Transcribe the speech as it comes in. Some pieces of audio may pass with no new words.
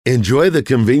Enjoy the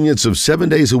convenience of 7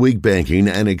 days a week banking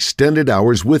and extended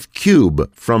hours with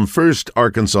Cube from First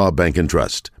Arkansas Bank and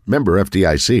Trust. Member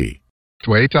FDIC.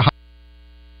 Way to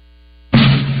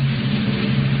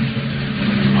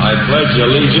I pledge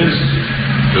allegiance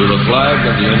to the flag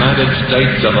of the United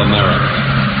States of America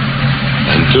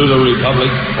and to the republic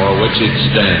for which it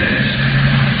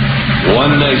stands,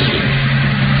 one nation,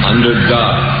 under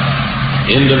God,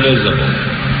 indivisible,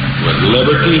 with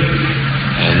liberty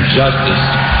and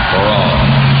justice for all.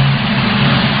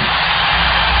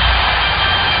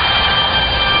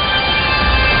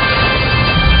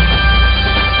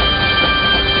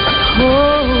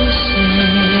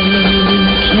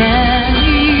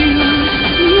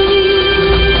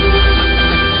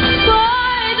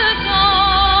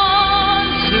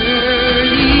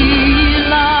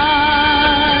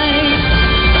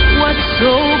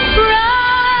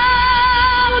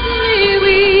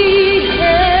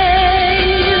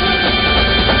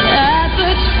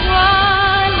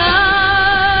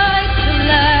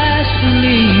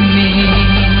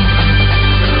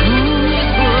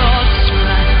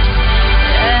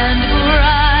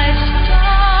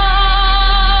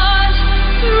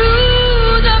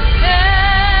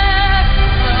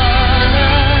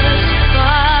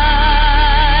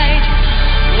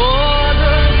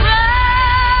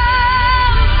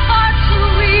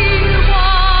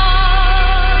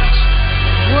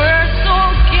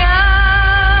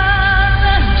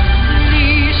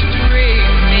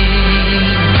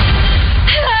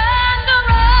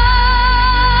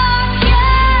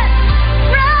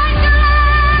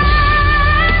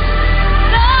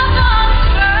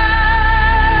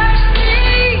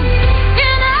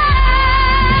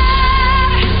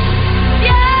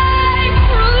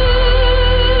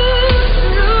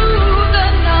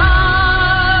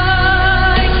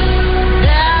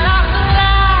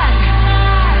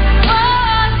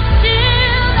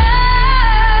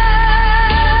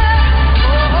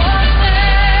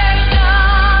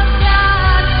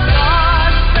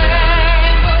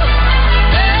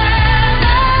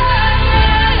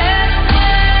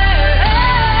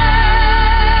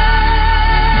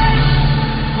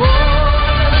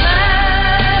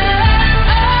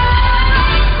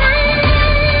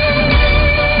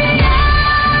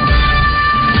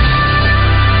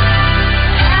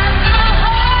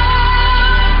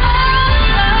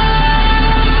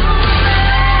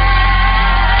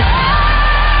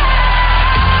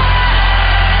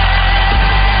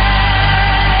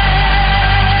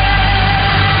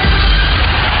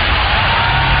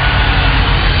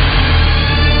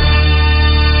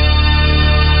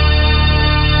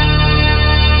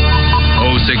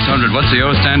 What's the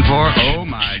O stand for? Oh,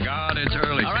 my God, it's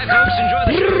early. All right, folks, enjoy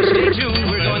the show. Stay tuned.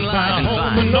 We're going live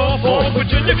in 5, Norfolk,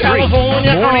 Virginia,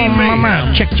 California. Morning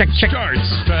Mayhem. Check. Starts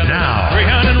now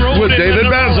with David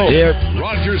Basil, here,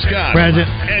 Roger Scott, present,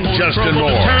 and Justin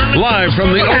Moore. Live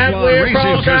from the Oaklawn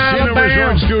Racing Casino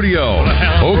Resort Studio,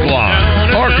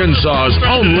 Oaklawn, Arkansas's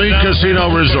only casino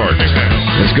resort.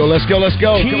 Let's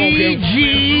go. Come on, Kim.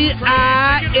 TGIM.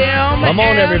 Come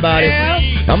on, everybody.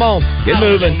 Come on, get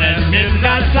moving.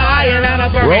 Midnight flying out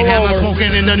of Birmingham,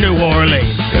 smoking into New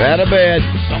Orleans. Get out of bed.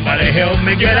 Somebody help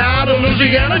me get out of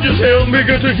Louisiana. Just help me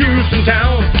get to Houston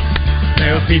town.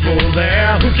 There are people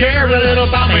there who care a little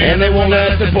about me, And they won't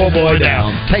let the poor boy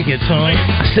down. Take it, son.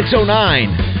 6:09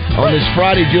 on this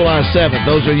Friday, July 7th.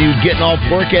 Those of you getting off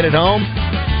work at home,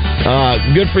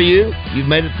 good for you. You've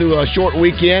made it through a short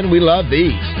weekend. We love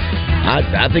these.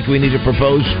 I think we need to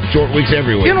propose short weeks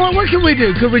every week. You know what can we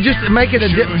do? Could we just make it a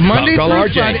Monday Call through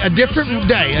RJ. Friday, a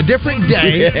different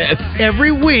day Yes.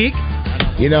 every week?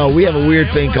 You know, we have a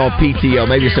weird thing called PTO.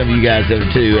 Maybe some of you guys have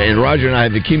it too. And Roger and I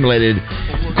have accumulated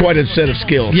quite a set of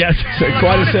skills. Yes. So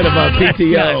quite a set of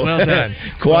PTO. Well done.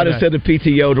 Quite a set of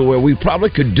PTO to where we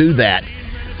probably could do that.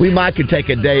 We might could take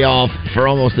a day off for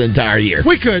almost the entire year.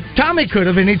 We could. Tommy could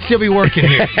have, and he'd still be working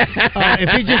here. If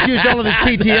he just used all of his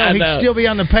PTO, he'd still be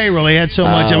on the payroll. He had so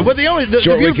much of it. But the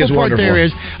beautiful part there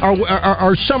is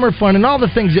our summer fun and all the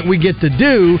things that we get to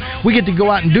do. We get to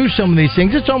go out and do some of these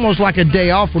things. It's almost like a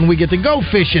day off when we get to go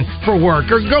fishing for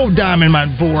work or go diamond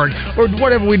mining for work or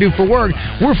whatever we do for work.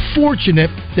 We're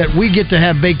fortunate that we get to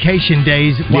have vacation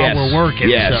days while we're working.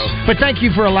 Yes. So. But thank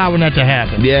you for allowing that to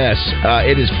happen. Yes.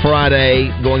 It is Friday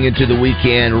going into the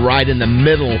weekend, right in the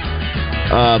middle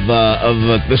of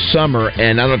the summer.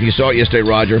 And I don't know if you saw it yesterday,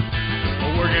 Roger.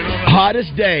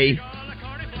 Hottest day,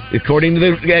 according to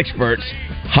the experts,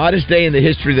 hottest day in the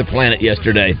history of the planet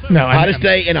yesterday. No, hottest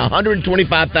day in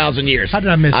 125,000 years. How did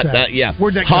I miss that? Yeah.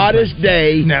 Where'd that come hottest from?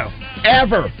 day No.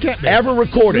 ever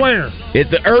recorded. Where?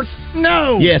 At the Earth?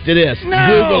 No. Yes, it is. No.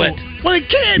 Google it. Well, it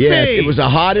can't Yes, be. it was the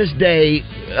hottest day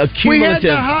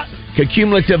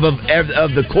cumulative of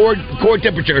the core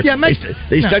temperature. Yeah,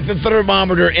 they stuck the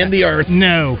thermometer in the earth.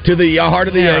 To the heart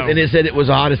of the earth, and it said it was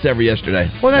the hottest ever yesterday.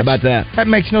 Well, how about that? That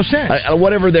makes no sense. I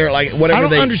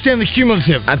don't understand the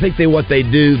cumulative. I think what they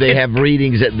do, they have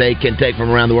readings that they can take from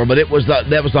around the world. But that was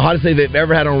the hottest thing they've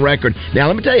ever had on record. Now,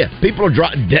 let me tell you, people are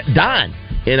dying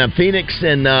in Phoenix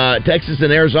and Texas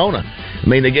and Arizona. I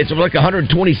mean, it was like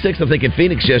 126, I think, in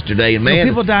Phoenix yesterday. And man,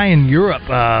 people die in Europe,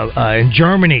 in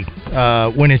Germany,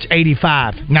 when it's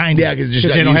 85, 90. Yeah, because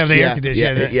they don't have the air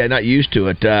conditioning. Yeah, not used to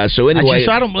it. So anyway,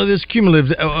 I don't believe this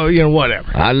cumulative.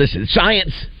 Whatever. Listen,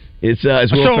 science. So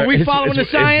are we following the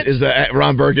science? Is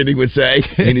Ron Burgundy would say.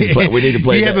 We need to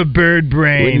play. You have a bird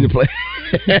brain. We need to play.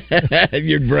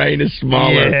 Your brain is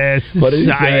smaller. Yes, what is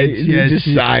science. It's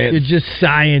just science. It's just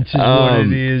science is what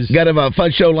it is. Got a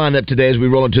fun show lined up today as we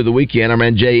roll into the weekend. Our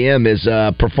man JM is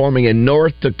performing in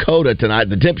North Dakota tonight.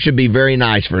 The temp should be very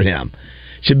nice for him.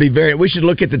 We should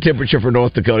look at the temperature for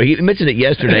North Dakota. He mentioned it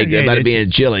yesterday about it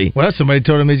being chilly. Well, somebody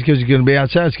told him because he's going to be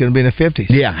outside. It's going to be in the 50s.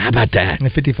 Yeah, how about that? In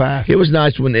the 55. It was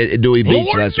nice when Dewey Beach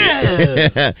last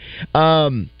week.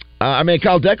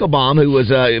 Kyle Deckelbaum, who was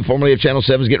formerly of Channel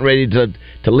 7, is getting ready to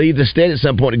leave the state at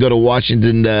some point to go to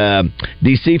Washington,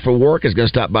 D.C. for work. Is going to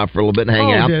stop by for a little bit and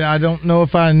hang out. I don't know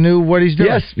if I knew what he's doing.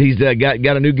 Yes, he's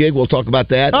got a new gig. We'll talk about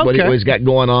that, what he's got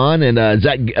going on. And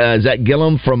Zach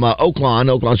Gillum from Oakland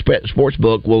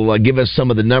Sportsbook, will give us some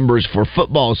of the numbers for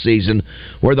football season,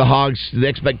 where the Hogs, the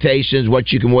expectations,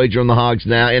 what you can wager on the Hogs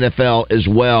now, NFL as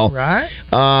well. Right.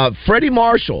 Freddie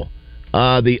Marshall.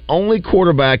 The only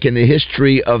quarterback in the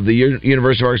history of the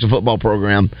University of Arkansas football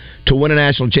program to win a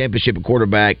national championship at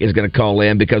quarterback is going to call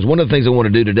in, because one of the things I want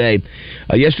to do today,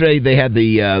 yesterday they had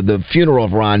the funeral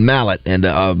of Ryan Mallett, and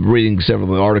reading several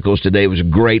of the articles today, it was a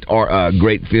great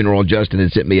funeral. Justin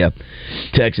had sent me a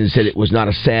text and said it was not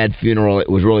a sad funeral, it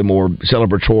was really more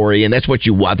celebratory, and that's what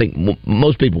I think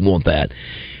most people want that.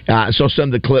 I saw some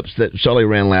of the clips that Sully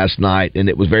ran last night, and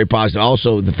it was very positive.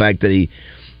 Also, the fact that he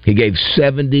gave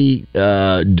 70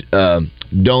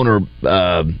 donor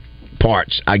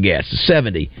parts, I guess.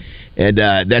 70. And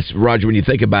that's, Roger, when you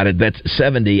think about it, that's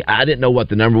 70. I didn't know what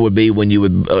the number would be when you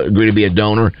would agree to be a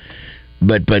donor.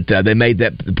 But they made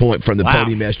that point from the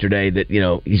podium yesterday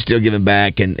that, he's still giving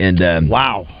back. And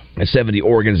wow. 70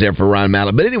 organs there for Ryan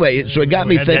Mallett. But anyway, so it got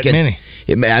me thinking. That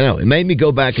many. I know. It made me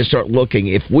go back and start looking.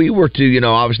 If we were to,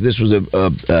 obviously this was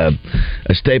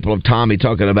a staple of Tommy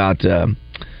talking about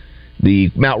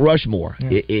the Mount Rushmore.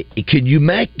 Yeah. Could you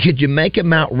make a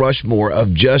Mount Rushmore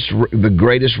of just the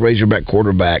greatest Razorback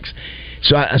quarterbacks?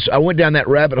 So I went down that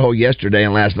rabbit hole yesterday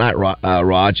and last night,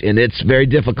 Raj, and it's very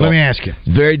difficult. Let me ask you.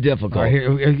 Very difficult.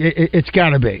 It's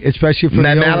got to be, especially for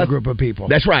the older group of people.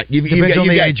 That's right. Depends on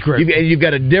the age group. You've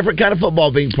got a different kind of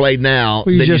football being played now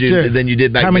than you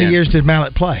did back then. How many years did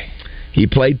Mallett play? He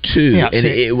played 2, and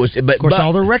it was. But, of course,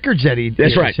 all the records that he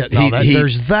that's right. Set and all that,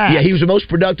 there's that. Yeah, he was the most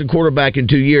productive quarterback in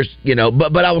 2 years.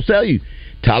 But I will tell you,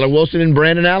 Tyler Wilson and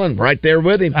Brandon Allen right there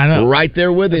with him. I know. Right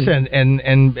there with him.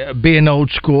 And being old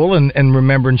school and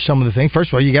remembering some of the things. First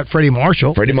of all, you got Freddie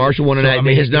Marshall. Freddie Marshall won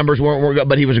his numbers weren't good,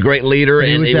 but he was a great leader.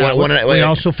 We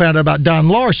also found out about Don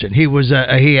Larson. He was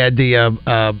he had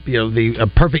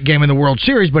the perfect game in the World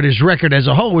Series, but his record as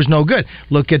a whole was no good.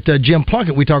 Look at Jim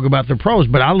Plunkett. We talk about the pros,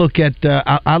 but I look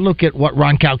at what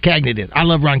Ron Calcagni did. I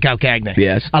love Ron Calcagni.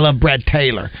 Yes. I love Brad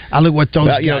Taylor. I look what those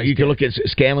guys you can look at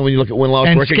Scanlon when you look at win-loss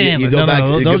record. You go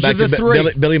back. Those are the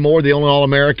three. Billy Moore, the only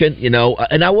All-American,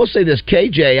 and I will say this,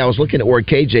 KJ, I was looking at where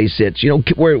KJ sits.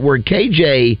 Where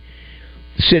KJ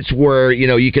sits, where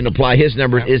you can apply his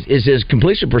numbers is his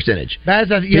completion percentage.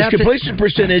 His completion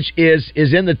percentage is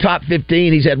in the top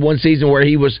 15. He's had one season where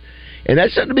he was, and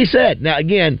that's something to be said. Now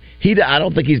again, I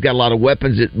don't think he's got a lot of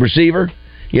weapons at receiver.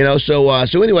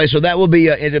 So anyway, so that will be.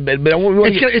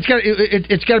 It's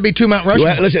got to be 2 Mount Rushmore.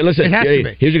 Well, listen. It has to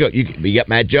be. Here you go. You got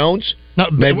Matt Jones. No,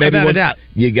 without a doubt.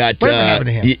 You got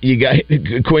you got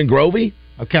Quinn Grovey.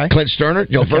 Okay. Clint Sterner,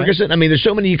 Joe Ferguson. I mean, there's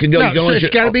so many you can go. It's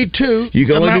got to be 2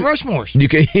 Mount Rushmores. You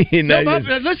can.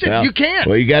 Listen, you can't.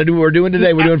 Well, you got to do what we're doing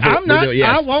today. I'm not.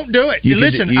 I won't do it.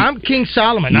 Listen, I'm King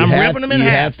Solomon. I'm ripping them in half.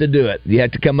 You have to do it. You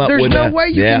have to come up with. There's no way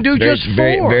you can do just 4.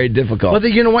 Very, very difficult. Well,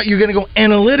 you know what? You're going to go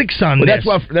analytics on this.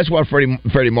 That's why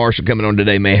Freddie Marshall coming on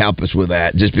today may help us with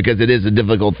that, just because it is a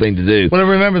difficult thing to do. Well,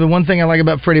 remember, the one thing I like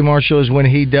about Freddie Marshall is when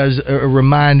he does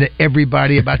remind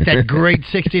everybody about that great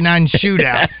 '69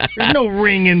 shootout. There's no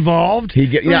ring involved.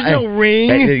 There's no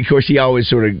ring. And of course, he always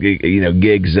sort of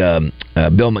gigs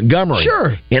Bill Montgomery.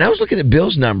 Sure. And I was looking at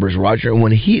Bill's numbers, Roger, and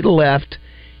when he left,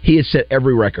 he had set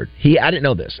every record. I didn't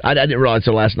know this. I didn't realize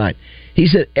until last night. He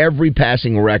set every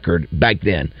passing record back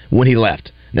then when he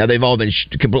left. Now they've all been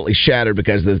completely shattered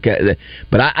because of the.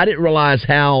 But I didn't realize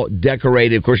how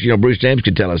decorated. Of course, Bruce James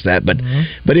could tell us that. But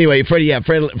anyway,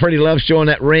 Freddie loves showing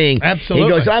that ring.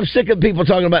 Absolutely. He goes, I'm sick of people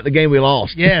talking about the game we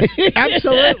lost. Yes,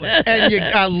 absolutely.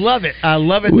 And I love it. I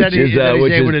love it that he's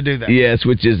able to do that. Yes,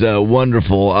 which is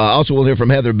wonderful. Also, we'll hear from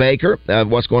Heather Baker.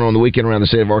 What's going on the weekend around the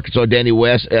state of Arkansas. Danny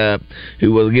West,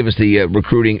 who will give us the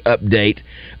recruiting update.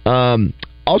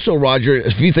 Also, Roger,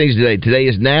 a few things today. Today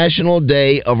is National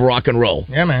Day of Rock and Roll.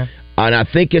 Yeah, man. And I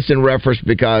think it's in reference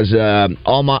because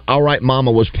All Right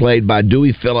Mama was played by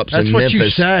Dewey Phillips in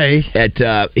Memphis. That's what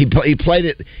you say. He played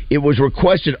it. It was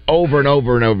requested over and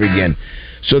over and over again.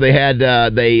 So they had I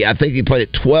think he played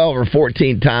it 12 or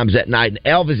 14 times that night. And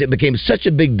Elvis, it became such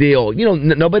a big deal.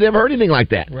 Nobody ever heard anything like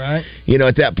that. Right.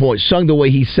 At that point, sung the way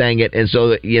he sang it, and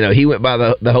so he went by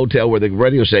the hotel where the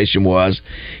radio station was,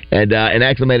 and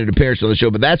acclimated appearance on the show.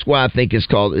 But that's why I think it's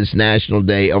National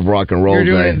Day of Rock and Roll. You're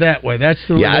doing Day. it that way. That's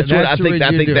the that's what I think.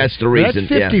 I think that's the reason.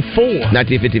 That's 54.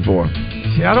 1954.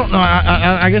 See, I don't know.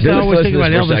 I guess I always think about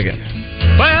Elvis. Well,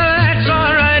 that's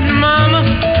all right, Mama.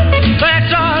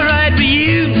 That's all right for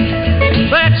you.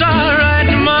 That's all right,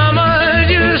 Mama.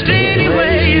 Just any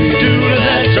way you do it,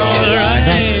 that's all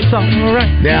right. That's all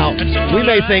right. Now, we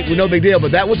may think no big deal,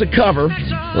 but that was a cover,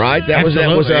 right? That was Big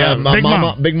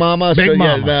Mama. Big Mama.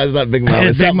 Yeah, it's not Big Mama.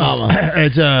 It's Up Mama.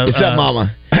 It's Up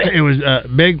Mama. It was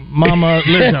Big Mama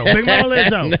Lizzo. Big Mama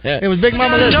Lizzo. It was Big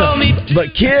Mama Lizzo.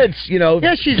 But kids,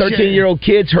 13-year-old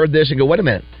kids heard this and go, wait a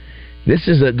minute. This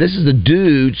is a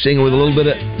dude singing with a little bit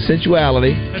of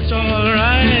sensuality. That's all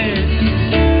right.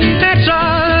 That's all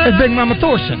right. It's Big Mama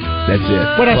Thorson. That's it.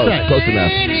 What'd I say? Close enough.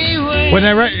 Wasn't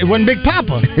that right? It wasn't Big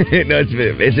Papa. No, is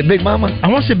it Big Mama? I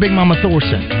want to say Big Mama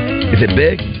Thorson. Is it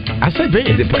big? I say big.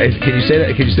 Can you say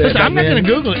that? Can you say Listen, that? I'm not going to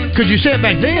Google it. Could you say it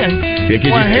back then?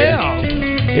 Well, hell.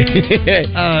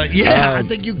 I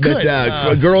think you could.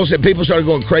 But girls and people started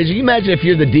going crazy. You imagine if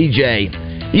you're the DJ.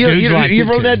 You've really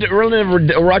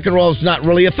rock and roll is not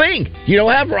really a thing. You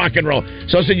don't have rock and roll.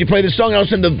 So I said you play the song, and all of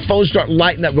a sudden the phones start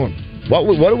lighting up, going,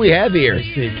 "What do we have here?"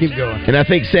 Let's see, keep going. And I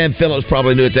think Sam Phillips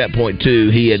probably knew at that point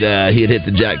too. He had hit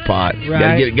the jackpot.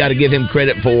 Right. Got to give him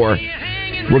credit for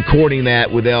recording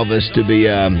that with Elvis to be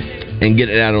and get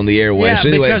it out on the airwaves. Yeah, so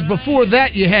anyway, because before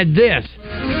that you had this.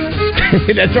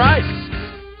 That's right.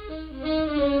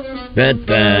 What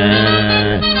the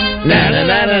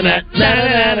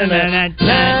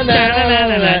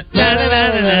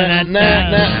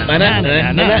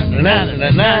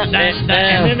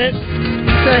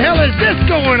hell is this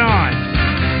going on?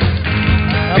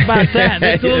 How about that?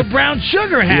 That's a little brown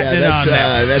sugar happening on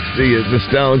there. That's the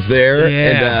Stones there.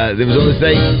 Yeah. And it was on the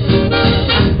stage.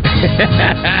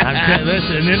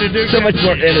 Listen, so much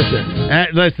more innocent.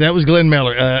 That was Glenn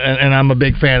Miller, and I'm a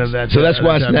big fan of that. So that's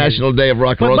why it's National Day of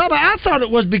Rock and Roll. But Bubba, I thought it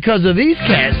was because of these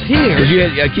cats here. Because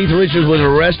Keith Richards was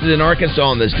arrested in Arkansas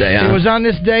on this day, huh? It was on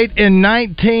this date in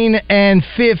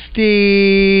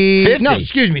 1950. No,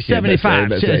 excuse me, 75.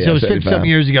 So it was 50-something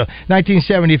years ago,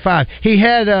 1975. He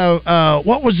had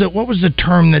what was the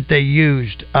term that they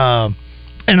used? An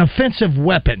offensive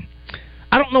weapon.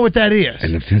 I don't know what that is.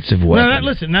 An offensive weapon.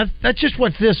 No, that's just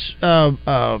what this. What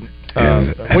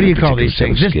do you call these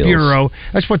things? This bureau.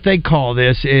 That's what they call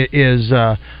this. Is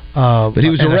but he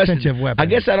was arrested. Offensive weapon. I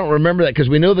guess I don't remember that because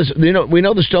we know this. We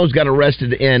know the Stones got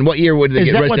arrested in what year? Did they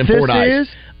get arrested in Fordyce?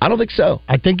 I don't think so.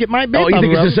 I think it might be. Oh, you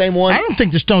think it's the same one? I don't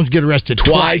think the Stones get arrested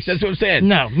twice. That's what I'm saying.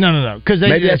 No.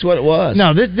 Maybe that's what it was.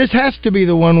 No, this has to be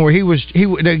the one where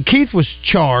Keith was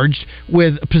charged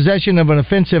with possession of an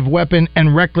offensive weapon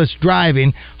and reckless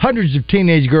driving. Hundreds of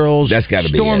teenage girls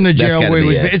stormed the jail.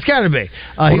 It's got to be.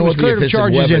 He was cleared of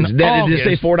charges in August. Did it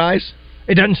say Fordyce?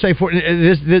 It doesn't say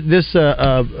this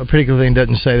particular thing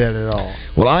doesn't say that at all.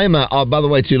 Well, I am. By the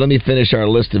way, too, let me finish our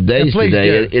list of days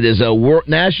today. It is a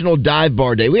National Dive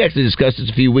Bar Day. We actually discussed this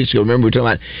a few weeks ago. Remember, we were talking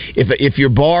about if your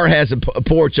bar has a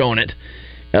porch on it.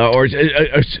 Or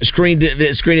a screen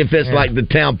and fits like the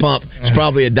town pump. It's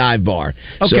probably a dive bar.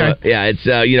 Okay. So, it's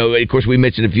of course we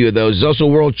mentioned a few of those. There's also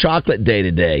World Chocolate Day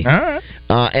today. All right.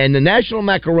 And the National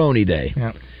Macaroni Day.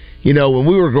 Yeah. When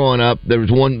we were growing up, there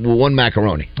was one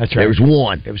macaroni. That's right. There was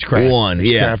one. It was Kraft. One,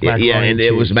 and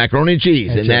it was macaroni and cheese.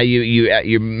 And now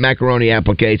your macaroni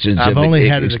applications I've only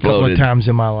had it a couple exploded. of times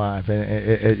in my life, and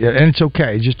it's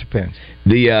okay. It just depends.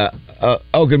 Good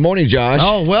morning, Josh.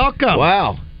 Oh, welcome.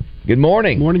 Wow. Good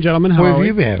morning. Morning, gentlemen. How Where are have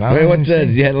you been?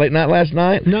 Did you have a late night last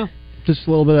night? No, just a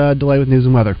little bit of delay with news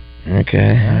and weather.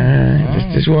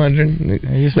 Okay, just wondering.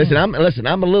 Listen, I'm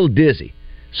a little dizzy,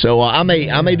 so I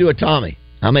may do a Tommy.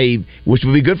 Which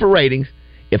would be good for ratings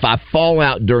if I fall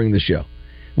out during the show.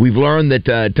 We've learned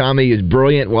that Tommy is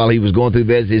brilliant while he was going through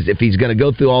this. Is if he's going to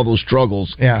go through all those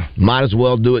struggles, might as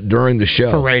well do it during the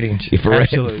show. For ratings.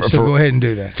 Absolutely. So go ahead and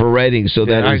do that. For ratings. So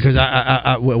that because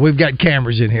well, we've got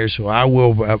cameras in here, so I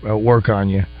will work on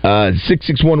you.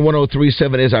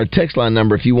 661-1037 is our text line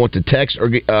number. If you want to text or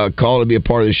call to be a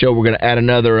part of the show, we're going to add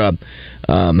another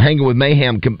Hanging with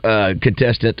Mayhem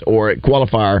contestant or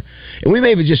qualifier. And we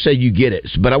may even just say you get it.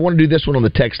 But I want to do this one on the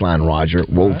text line, Roger.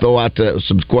 We'll throw out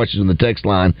some questions on the text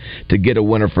line to get a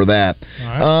winner for that.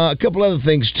 A couple other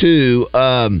things, too.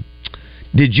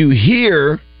 Did you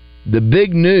hear the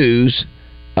big news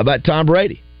about Tom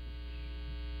Brady?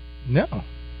 No.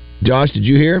 Josh, did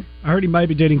you hear? I heard he might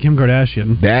be dating Kim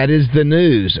Kardashian. That is the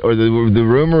news, or the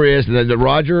rumor is that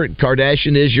Roger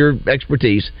Kardashian is your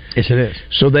expertise. Yes, it is.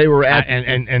 So they were at,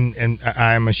 and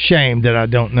I'm ashamed that I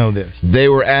don't know this. They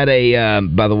were at a.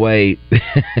 By the way,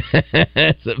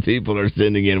 some people are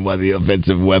sending in what the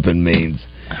offensive weapon means.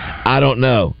 I don't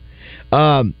know.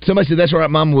 Somebody said that's right.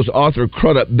 Mama was Arthur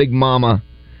Crudup. Big Mama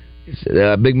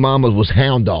was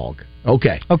Hound Dog.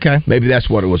 Okay. Maybe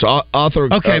that's what it was. Arthur.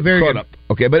 Very Crudup. good.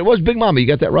 Okay, but it was Big Mama. You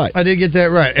got that right. I did get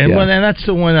that right. And and that's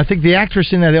the one, I think the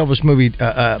actress in that Elvis movie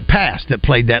passed that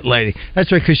played that lady. That's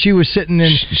right, because she was sitting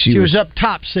in, she was up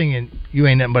top singing You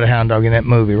Ain't Nothing But a Hound Dog in that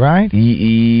movie, right?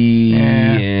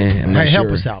 Yeah. I'm not help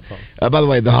sure. us out, folks. By the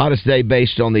way, the hottest day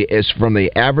based on is from the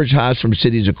average highs from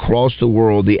cities across the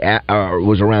world.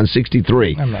 Was around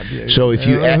 63. I'm not. So if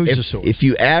you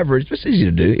average, it's easy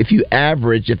to do. If you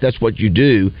average, if that's what you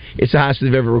do, it's the highest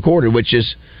they've ever recorded, which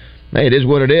is. Hey, it is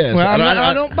what it is. Well,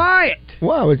 I don't buy it.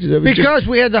 Wow. Because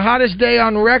we had the hottest day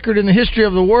on record in the history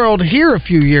of the world here a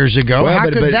few years ago. How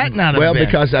could that not have been? Well,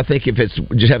 because I think if it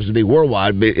just happens to be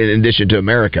worldwide, in addition to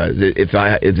America, if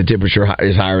the temperature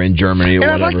is higher in Germany or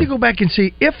whatever. And I'd like to go back and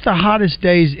see if the hottest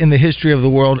days in the history of the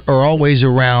world are always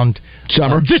around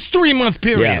summer. This 3-month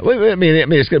period. Yeah, I mean,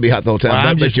 it's going to be hot the whole time. Well,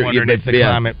 I'm just wondering if the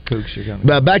climate kooks are going to.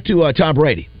 But back to Tom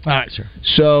Brady. All right, sir.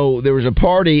 So there was a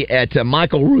party at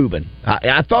Michael Rubin.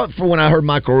 I thought when I heard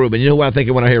Michael Rubin, you know what I think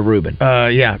of when I hear Rubin?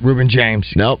 Reuben James.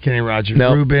 Nope. Kenny Rogers.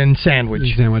 Nope. Reuben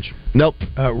Sandwich. Nope.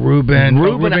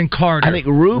 Reuben Carter. I think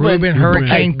Reuben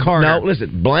Hurricane Carter. No,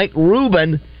 listen. Blank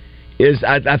Reuben is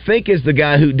I think is the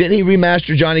guy who didn't he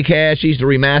remaster Johnny Cash? He's the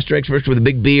remaster expert with a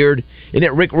big beard. Isn't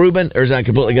it Rick Rubin? Or is I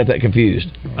completely got that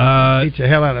confused? Beats the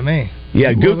hell out of me.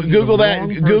 Yeah, Google that.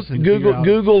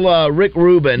 Google Rick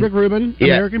Rubin. Rick Rubin,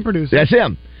 American producer. That's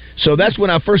him. So that's when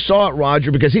I first saw it,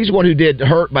 Roger, because he's the one who did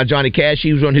Hurt by Johnny Cash.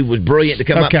 He was the one who was brilliant to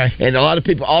come up. And a lot of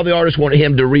people, all the artists wanted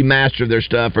him to remaster their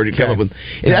stuff or to come up with.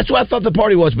 And that's what I thought the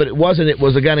party was, but it wasn't. It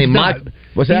was a guy named Mike.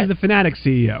 What's that? He's the Fanatic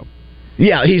CEO.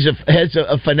 Yeah, he's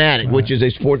a Fanatic, which is a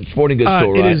sporting goods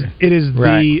store, right? It is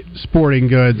the sporting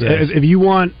goods. Yes. If you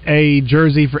want a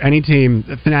jersey for any team,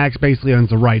 Fanatics basically owns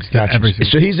the rights to everything.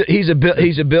 So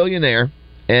he's a billionaire.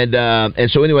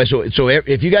 And so anyway, so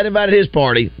if you got invited to his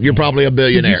party, you're probably a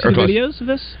billionaire. Did you see videos of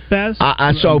this, Baz?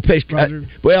 I saw pictures.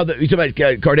 Well, you talking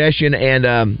about Kardashian and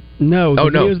no, the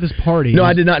videos of this party. No,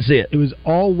 I did not see it. It was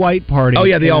all white party. Oh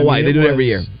yeah, the all white. They do it every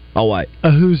year. All white.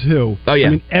 A who's who. Oh yeah. I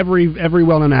mean, every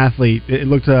well-known athlete. It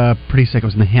looked pretty sick. It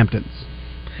was in the Hamptons.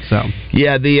 So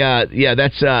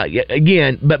that's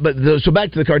again. But so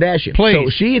back to the Kardashian. Please. So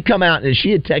she had come out and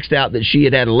she had texted out that she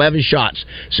had 11 shots.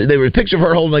 So there was a picture of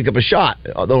her holding up a shot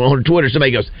on her Twitter.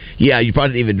 Somebody goes, "Yeah, you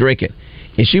probably didn't even drink it."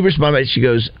 And she responded. She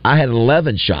goes, "I had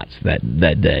 11 shots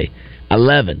that day.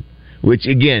 11." Which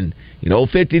again,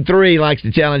 53 likes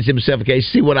to challenge himself. Okay,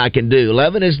 see what I can do.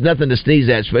 11 is nothing to sneeze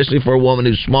at, especially for a woman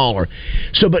who's smaller.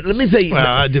 So, but let me tell you.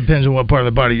 Well, it depends on what part of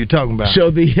the body you're talking about.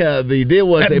 So the deal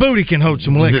was that booty can hold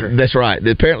some liquor. That's right.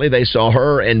 Apparently, they saw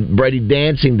her and Brady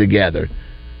dancing together,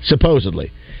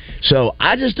 supposedly. So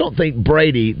I just don't think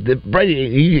Brady.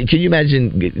 Can you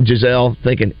imagine Giselle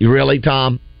thinking, "Really,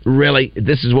 Tom? Really?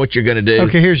 This is what you're going to do?"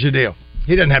 Okay, here's the deal.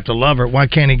 He doesn't have to love her. Why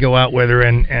can't he go out with her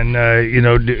and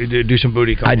do some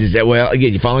booty calls?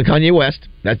 Again, you're following Kanye West.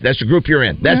 That's the group you're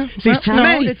in.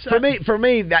 For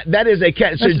me, that is a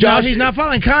cat. So Josh, he's not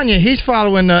following Kanye. He's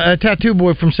following a tattoo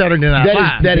boy from Saturday Night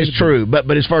Live. That is true.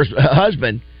 But as far as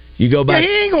husband. You go back. Yeah,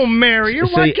 he ain't gonna marry her.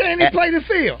 Why can't he play the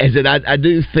field? Is that I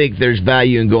do think there's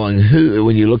value in going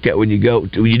when you do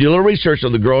a little research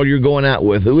on the girl you're going out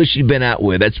with. Who has she been out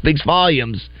with? That speaks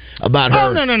volumes about her.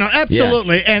 Oh no,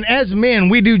 absolutely. Yeah. And as men,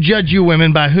 we do judge you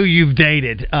women by who you've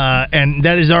dated, and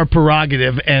that is our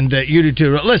prerogative. And you do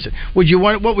too. Listen, would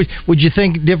you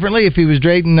think differently if he was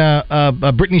dating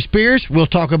Britney Spears? We'll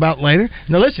talk about later.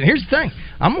 Now listen, here's the thing.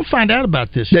 I'm going to find out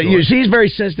about this. She's very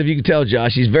sensitive. You can tell,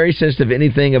 Josh. She's very sensitive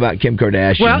anything about Kim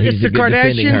Kardashian. Well, it's the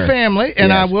Kardashian family,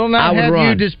 and I will not have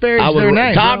you disparage their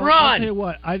name. Tom, run! I'll tell you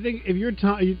what. I think if you're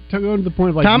going to the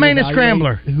point of like Tom ain't a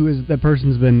scrambler. Who is that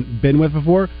person's been with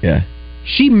before? Yeah.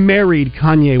 She married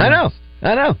Kanye West.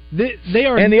 I know. They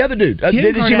are, and the other dude.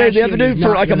 Didn't she marry the other dude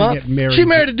for like a month? She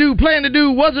married a dude playing the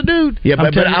dude was a dude. Yeah,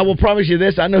 but I will promise you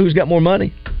this. I know who's got more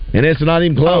money. And it's not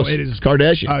even close. It is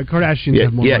Kardashian. Kardashians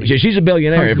have more money. Yeah, she's a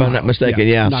billionaire, if I'm not mistaken.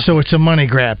 Yeah. So it's a money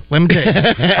grab. Let me tell you.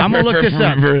 I'm going to look this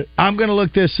up. I'm going to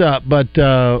look this up, but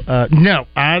no,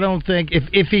 I don't think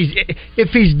if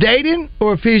he's dating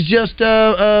or if he's just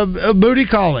a booty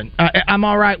calling, I'm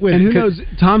all right with it. And who knows?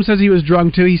 Tom says he was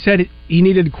drunk too. He said he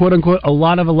needed quote unquote a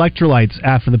lot of electrolytes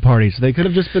after the party, so they could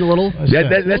have just been a little.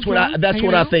 That's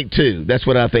what I think too. That's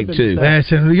what I think too.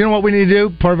 Listen, you know what we need to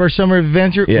do? Part of our summer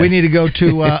adventure, we need to go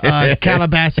to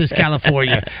Calabasas,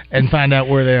 California, and find out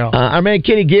where they are. Our man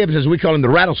Kenny Gibbs, as we call him, the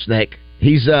rattlesnake.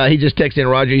 He just texted in,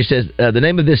 Roger. He says the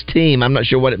name of this team. I'm not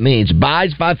sure what it means.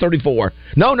 Baz 534.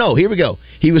 No. Here we go.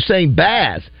 He was saying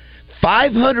Baz.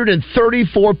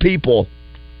 534 people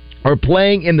are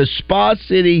playing in the Spa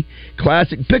City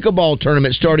Classic Pickleball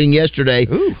Tournament starting yesterday.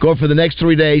 Ooh. Going for the next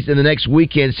 3 days and the next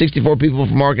weekend. 64 people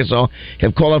from Arkansas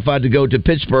have qualified to go to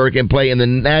Pittsburgh and play in the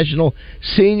National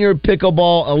Senior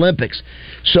Pickleball Olympics.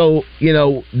 So,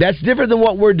 that's different than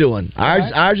what we're doing.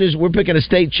 Ours is we're picking a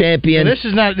state champion. Well, this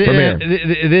is not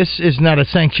this is not a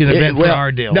sanctioned event for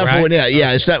our deal, right?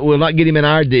 Yeah, it's not. We'll not get him in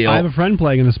our deal. I have a friend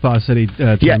playing in the Spa City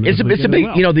tournament. Yeah, it's a big.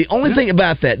 Well. The only thing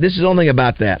about that. This is the only thing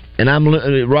about that. And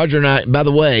Roger and I. By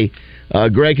the way,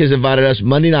 Greg has invited us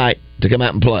Monday night to come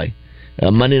out and play.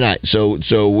 Monday night, so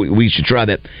we should try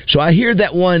that. So I hear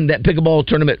that pickleball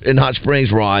tournament in Hot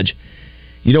Springs, Raj.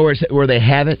 You know where they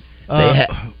have it?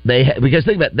 Because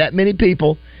think about it, that many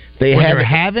people. They're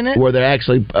having it? Where they're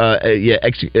actually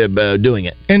doing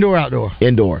it. Indoor, outdoor?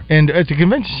 Indoor. And at the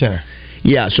convention center.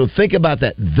 Yeah, so think about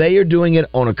that. They are doing it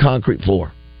on a concrete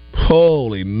floor.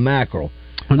 Holy mackerel.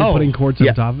 When they're putting courts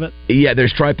on top of it? Yeah, they're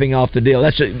striping off the deal.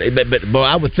 That's but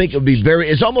I would think it would be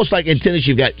it's almost like in tennis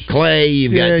you've got clay,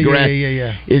 you've got grass.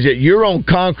 Yeah. Is it you're on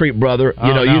concrete, brother?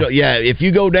 No. You don't, if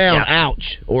you go down,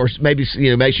 ouch. Or maybe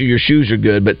make sure your shoes are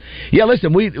good. But yeah,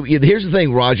 listen, here's the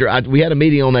thing, Roger. We had a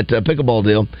meeting on that pickleball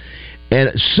deal.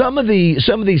 And some of these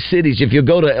cities, if you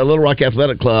go to a Little Rock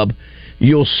Athletic Club,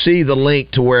 you'll see the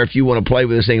link to where if you want to play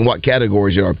with this thing, what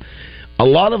categories you are. A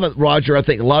lot of it, Roger, I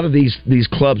think a lot of these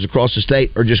clubs across the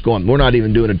state are just going, we're not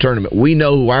even doing a tournament. We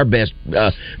know who our best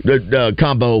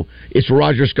combo, it's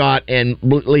Roger Scott and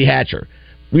Lee Hatcher.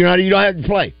 You don't have to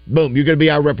play. Boom, you're going to be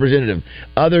our representative.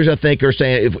 Others, I think, are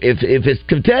saying if it's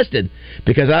contested,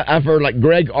 because I've heard like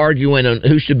Greg arguing on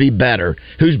who should be better.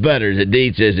 Who's better? Is it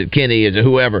Dietz? Is it Kenny? Is it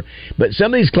whoever? But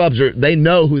some of these clubs they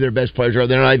know who their best players are.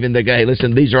 They're not even the guy. Hey,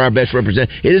 listen, these are our best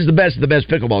representatives. It is the best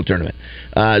pickleball tournament.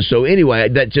 So anyway,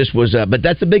 that just was. But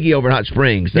that's a biggie over in Hot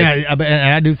Springs. And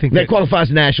I do think that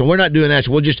qualifies national. We're not doing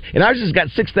national. And ours has got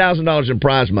 $6,000 in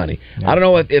prize money. Yeah. I don't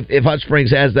know if Hot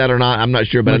Springs has that or not. I'm not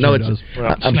sure, but I know it's.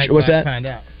 What's that? Find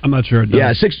out. I'm not sure.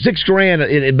 Yeah,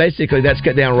 $6,000. Basically, that's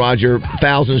cut down, Roger.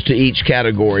 Thousands to each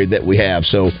category that we have.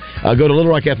 So go to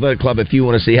Little Rock Athletic Club if you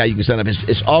want to see how you can sign up.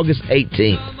 It's August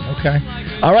 18th. Okay.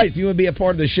 All right. If you want to be a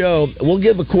part of the show, we'll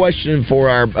give a question for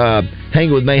our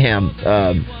Hanging with Mayhem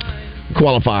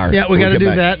qualifier. Yeah, we got to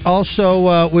do that.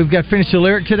 Also, we've got Finish the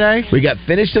Lyric today. We got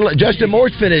Justin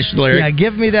Moore's Finish the Lyric. Yeah,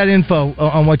 give me that info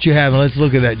on what you have, and let's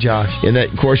look at that, Josh. And that,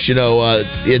 of course,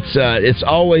 it's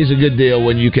always a good deal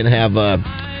when you can have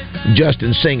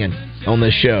Justin singing on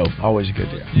this show. Always a good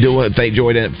deal. Do want to thank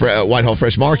Joy at Whitehall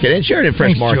Fresh Market and Sheridan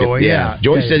Fresh Market. Joy, yeah.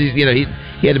 Joy said he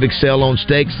had a big sale on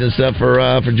steaks and stuff for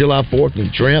July 4th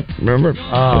and shrimp. Remember?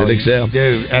 Oh, a big sale,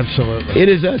 dude, absolutely. It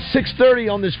is 6:30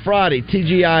 on this Friday.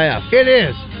 TGIF. It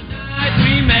is.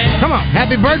 Come on,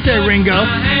 happy birthday, Ringo.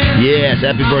 Yes,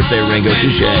 happy birthday, Ringo.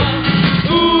 Touche.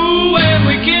 Ooh, when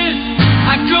we kissed,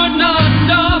 I could not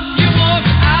stop. You walked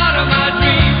out of my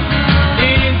dream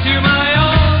into my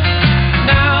arms.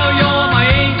 Now you're my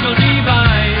angel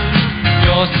divine.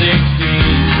 You're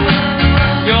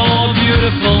 16. You're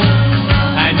beautiful.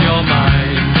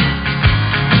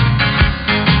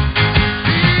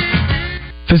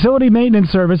 Facility Maintenance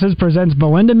Services presents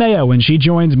Melinda Mayo when she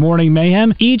joins Morning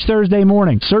Mayhem each Thursday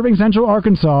morning. Serving Central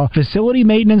Arkansas, Facility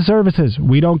Maintenance Services.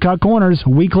 We don't cut corners,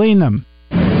 we clean them.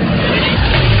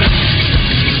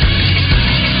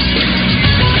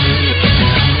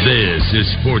 This is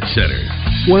SportsCenter.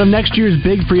 One of next year's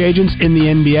big free agents in the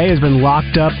NBA has been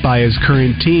locked up by his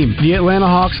current team. The Atlanta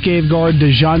Hawks gave guard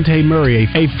DeJounte Murray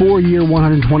a 4-year,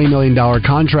 $120 million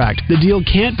contract. The deal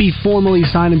can't be formally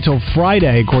signed until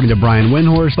Friday, according to Brian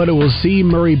Windhorst, but it will see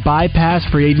Murray bypass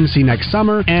free agency next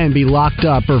summer and be locked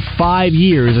up for 5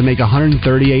 years and make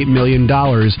 $138 million.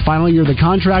 Final year of the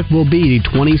contract will be the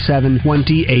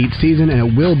 27-28 season, and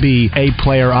it will be a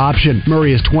player option.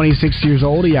 Murray is 26 years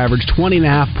old. He averaged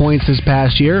 20.5 points this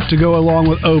past year to go along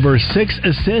with over 6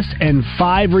 assists and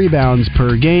 5 rebounds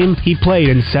per game. He played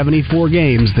in 74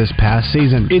 games this past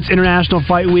season. It's International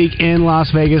Fight Week in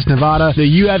Las Vegas, Nevada.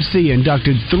 The UFC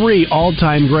inducted 3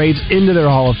 all-time greats into their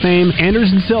Hall of Fame.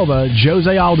 Anderson Silva,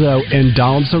 Jose Aldo, and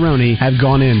Donald Cerrone have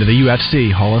gone into the UFC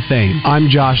Hall of Fame. I'm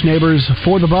Josh Neighbors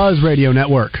for the Buzz Radio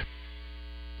Network.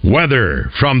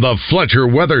 Weather from the Fletcher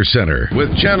Weather Center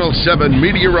with Channel 7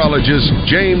 meteorologist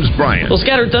James Bryant. Well,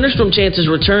 scattered thunderstorm chances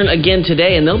return again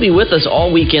today, and they'll be with us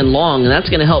all weekend long, and that's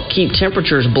going to help keep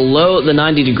temperatures below the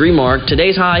 90-degree mark.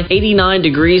 Today's high, 89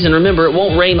 degrees, and remember, it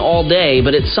won't rain all day,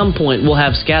 but at some point we'll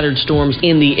have scattered storms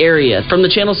in the area. From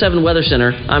the Channel 7 Weather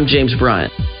Center, I'm James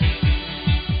Bryant.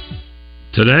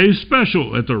 Today's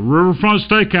special at the Riverfront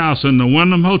Steakhouse in the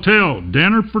Wyndham Hotel.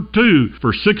 Dinner for 2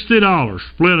 for $60.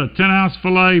 Split a 10-ounce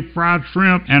filet, fried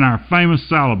shrimp, and our famous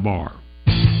salad bar.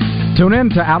 Tune in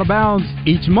to Out of Bounds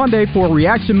each Monday for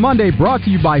Reaction Monday, brought to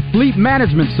you by Fleet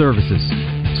Management Services.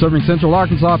 Serving Central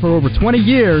Arkansas for over 20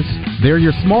 years, they're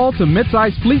your small to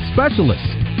mid-sized fleet specialists.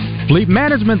 Fleet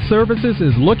Management Services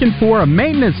is looking for a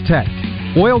maintenance tech.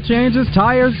 Oil changes,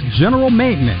 tires, general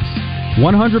maintenance.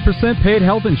 100% paid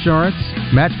health insurance,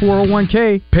 match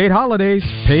 401k, paid holidays,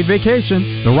 paid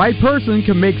vacation. The right person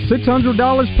can make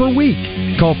 $600 per week.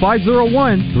 Call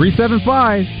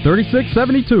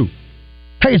 501-375-3672.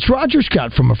 Hey, it's Roger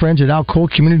Scott from my friends at Alcoa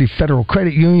Community Federal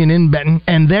Credit Union in Benton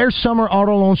and their summer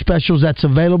auto loan specials that's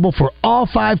available for all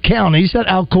 5 counties that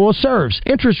Alcoa serves.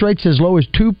 Interest rates as low as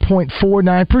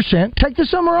 2.49%. Take the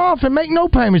summer off and make no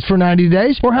payments for 90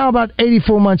 days. Or how about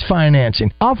 84 months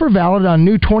financing? Offer valid on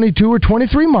new 22 or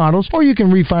 23 models, or you can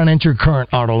refinance your current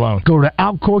auto loan. Go to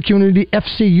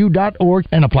AlcoaCommunityFCU.org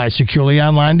and apply securely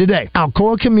online today.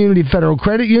 Alcoa Community Federal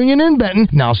Credit Union in Benton,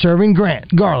 now serving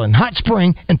Grant, Garland, Hot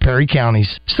Spring, and Perry counties.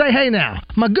 Say hey now,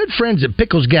 my good friends at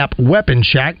Pickles Gap Weapon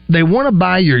Shack, they want to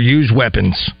buy your used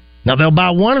weapons. Now they'll buy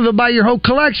one or they'll buy your whole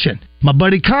collection. My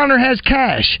buddy Connor has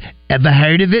cash. Ever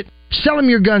heard of it? Sell him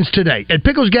your guns today at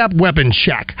Pickles Gap Weapon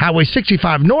Shack, Highway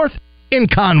 65 North in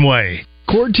Conway.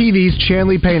 Cord TV's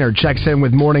Chanley Painter checks in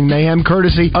with Morning Mayhem,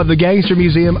 courtesy of the Gangster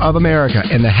Museum of America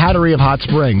and the Hattery of Hot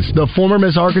Springs. The former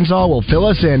Miss Arkansas will fill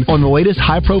us in on the latest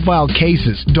high-profile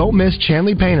cases. Don't miss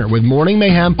Chanley Painter with Morning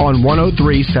Mayhem on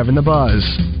 103.7 The Buzz.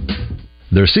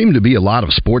 There seem to be a lot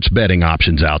of sports betting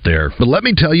options out there, but let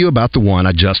me tell you about the one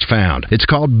I just found. It's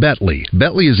called Betly.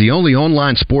 Betly is the only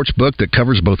online sports book that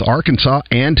covers both Arkansas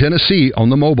and Tennessee on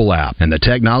the mobile app, and the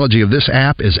technology of this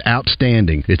app is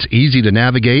outstanding. It's easy to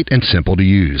navigate and simple to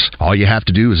use. All you have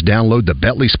to do is download the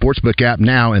Betly Sportsbook app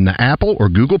now in the Apple or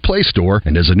Google Play Store,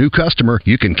 and as a new customer,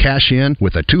 you can cash in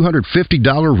with a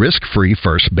 $250 risk-free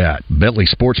first bet. Betly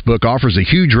Sportsbook offers a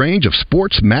huge range of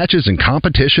sports, matches, and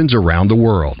competitions around the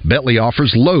world. Betly offers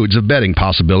loads of betting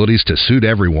possibilities to suit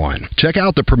everyone. Check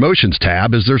out the promotions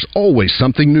tab, as there's always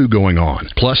something new going on.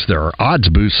 Plus, there are odds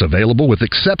boosts available with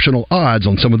exceptional odds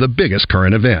on some of the biggest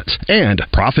current events, and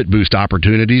profit boost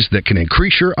opportunities that can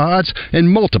increase your odds and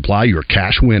multiply your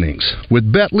cash winnings.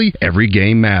 With Betly, every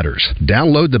game matters.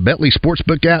 Download the Betly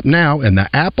Sportsbook app now in the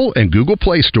Apple and Google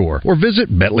Play Store, or visit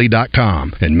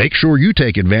Betly.com, and make sure you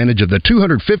take advantage of the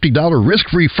 $250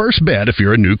 risk-free first bet if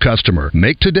you're a new customer.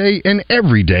 Make today and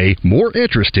every day more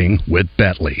interesting with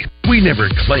Betly. We never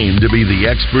claim to be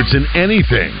the experts in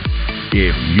anything.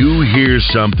 If you hear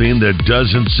something that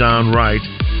doesn't sound right,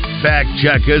 fact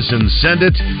check us and send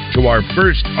it to our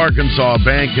First Arkansas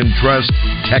Bank and Trust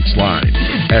text line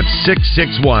at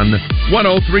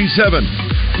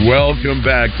 661-1037. Welcome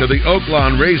back to the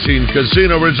Oaklawn Racing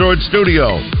Casino Resort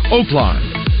Studio. Oaklawn,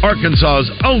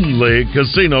 Arkansas's only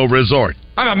casino resort.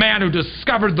 I'm a man who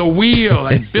discovered the wheel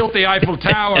and built the Eiffel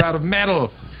Tower out of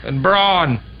metal and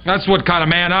brawn. That's what kind of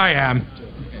man I am.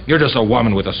 You're just a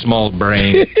woman with a small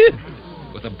brain.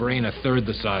 With a brain a third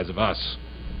the size of us.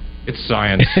 It's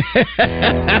science.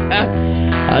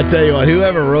 I tell you what,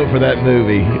 whoever wrote for that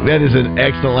movie, that is an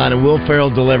excellent line, and Will Ferrell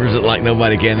delivers it like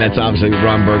nobody can. That's obviously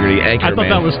Ron Burgundy, Anchorman. I thought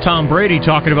that was Tom Brady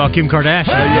talking about Kim Kardashian.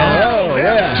 Oh,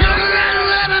 yeah.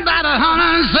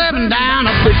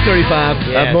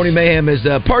 6:35. Morning Mayhem is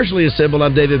partially assembled.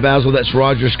 I'm David Basil. That's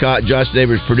Roger Scott. Josh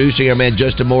Neighbors producing. Our man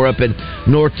Justin Moore up in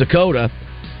North Dakota.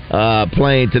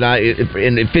 playing tonight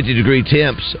in 50-degree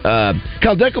temps.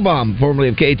 Kyle Deckelbaum, formerly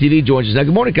of KATV, joins us now.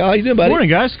 Good morning, Kyle. How you doing, buddy? Good morning,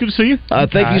 guys. Good to see you.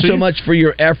 Thank you so much for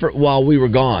your effort while we were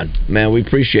gone, man. We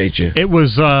appreciate you. It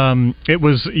was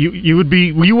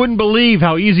you wouldn't believe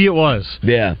how easy it was.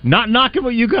 Yeah. Not knocking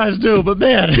what you guys do, but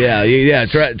man. Yeah.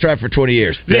 Try for 20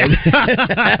 years. Yeah.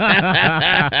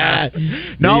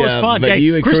 No, it was fun.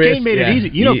 Hey, Chris Kane made it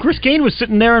easy. Chris Kane was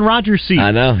sitting there in Roger's seat.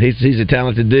 I know. He's a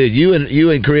talented dude. You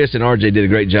and Chris and RJ did a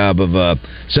great job of.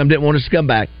 Some didn't want us to come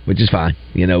back, which is fine.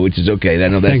 Which is okay. I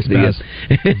know that's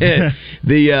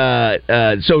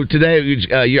so today,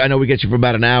 I know we get you for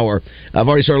about an hour. I've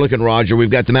already started looking, Roger.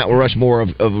 We've got the Mount Rushmore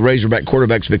of Razorback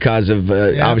quarterbacks because of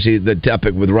obviously the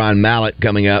topic with Ryan Mallett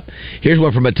coming up. Here's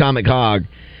one from Atomic Hog.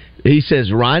 He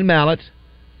says Ryan Mallett,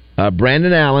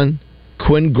 Brandon Allen,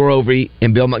 Quinn Grovey,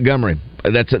 and Bill Montgomery.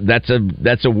 That's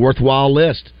a worthwhile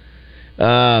list.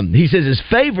 He says his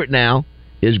favorite now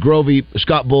is Grovey,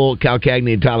 Scott Bull, Cal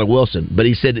Cagney, and Tyler Wilson. But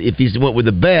he said if he went with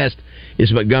the best,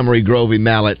 it's Montgomery, Grovey,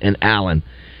 Mallett, and Allen.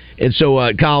 And so,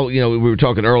 Kyle, we were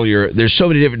talking earlier, there's so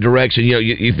many different directions.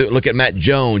 You look at Matt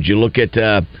Jones, you look at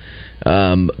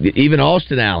even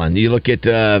Austin Allen, you look at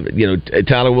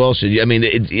Tyler Wilson. I mean,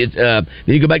 then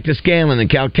you go back to Scanlon and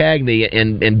Cal Cagney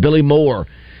and Billy Moore.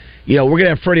 We're going to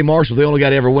have Freddie Marshall, the only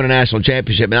guy to ever win a national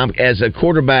championship. And as a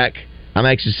quarterback, I'm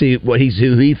actually see who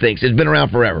he thinks. It's been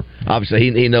around forever.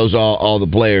 Obviously, he knows all the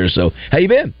players. So, how you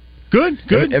been? Good.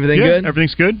 Everything good?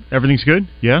 Everything's good.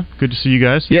 Yeah, good to see you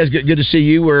guys. Yeah, it's good to see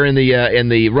you. We're in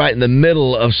the right in the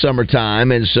middle of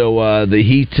summertime, and so the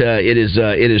heat it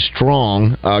is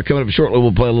strong. Coming up shortly,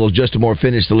 we'll play a little Justin Moore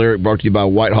Finish the Lyric, brought to you by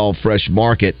Whitehall Fresh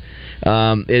Market.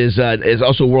 It is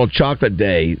also World Chocolate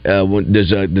Day.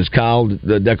 Does Kyle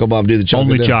Deckelbaum do the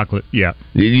chocolate? Only chocolate, yeah.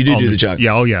 You do the chocolate?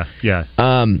 Yeah, oh yeah.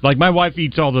 Like my wife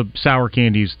eats all the sour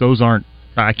candies. Those aren't.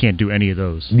 I can't do any of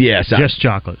those. Yes, just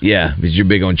chocolate. Yeah, because you're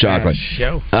big on chocolate.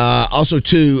 Also,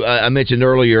 too, I mentioned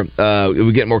earlier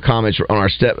we get more comments on our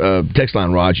text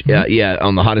line, Raj. Mm-hmm.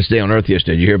 On the hottest day on Earth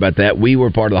yesterday. Did you hear about that? We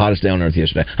were part of the hottest day on Earth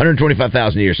yesterday.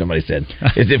 125,000 years, somebody said.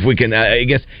 As if we can. I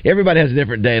guess everybody has a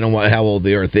different day on how old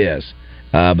the Earth is.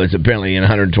 But it's apparently in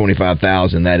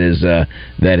 125,000. That is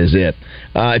it.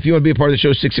 If you want to be a part of the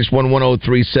show,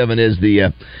 661-1037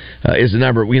 is the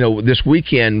number. This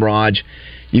weekend, Raj,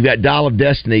 you've got Dial of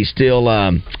Destiny still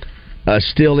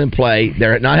in play.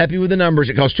 They're not happy with the numbers.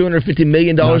 It costs $250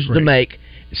 million to make.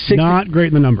 Not great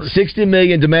in the numbers. $60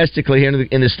 million domestically here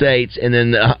in the States, and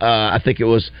then I think it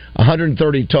was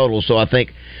 130 total. So I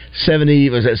think 70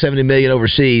 million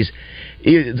overseas.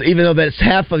 Even though that's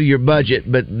half of your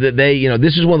budget, but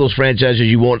this is one of those franchises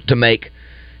you want to make,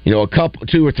 a couple,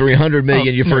 200 or 300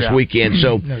 million your first weekend.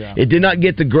 So it did not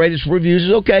get the greatest reviews.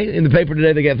 It's okay. In the paper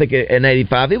today, they got, I think, an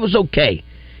 85. It was okay.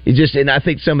 And I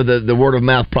think some of the word of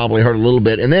mouth probably hurt a little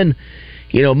bit. And then,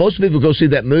 most people who go see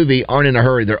that movie aren't in a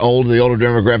hurry. They're old, the older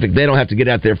demographic. They don't have to get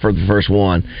out there for the first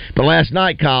one. But last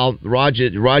night, Kyle, Roger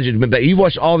been back. You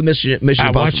watched all the Mission Impossible.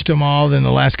 I watched them all in the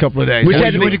last couple of days. Which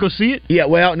had you went to go see it? Yeah,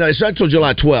 well, no, it's not until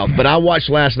July 12th. But I watched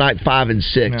last night 5 and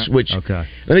 6, which, okay.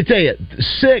 Let me tell you,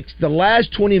 6, the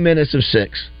last 20 minutes of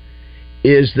 6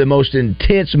 is the most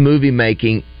intense movie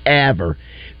making ever.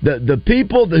 The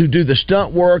people who do the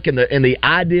stunt work and the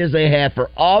ideas they have for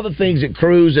all the things that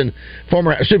Cruise and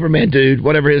former Superman dude,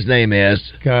 whatever his name is,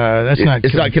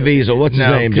 it's not Caviezel. What's his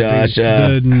name, Josh?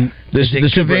 The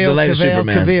latest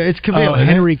Superman. It's Cavill.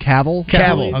 Henry Cavill.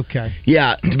 Cavill. Okay.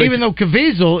 Yeah. Even though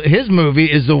Caviezel, his movie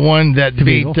is the one that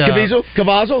beat Caviezel.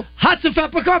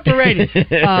 Hotspot Incorporated.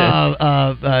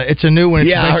 It's a new one.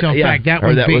 It's based on fact. That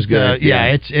one was good.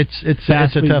 It's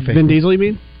a toughie. Vin Diesel, you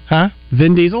mean? Huh?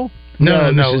 Vin Diesel?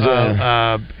 No.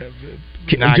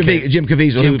 Jim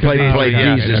Caviezel, who played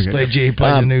Jesus. He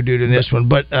plays a new dude in this one.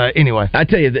 But anyway, I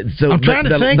tell you, I'm trying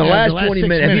to think. The last 20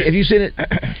 minutes. Have you seen it?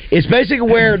 It's basically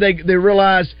where they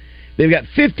realize they've got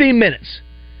 15 minutes.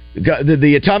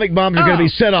 The atomic bombs are going to be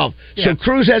set off. Yeah. So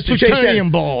Cruise has to chase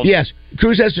down. Balls. Yes,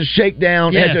 Cruise has to shake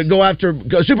down. Has to go after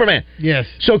Superman. Yes.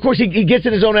 So of course he gets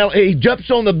in his own. He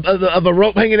jumps on of a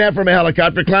rope hanging out from a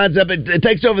helicopter, climbs up, it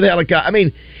takes over the helicopter. I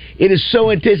mean, it is so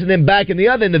intense. And then back in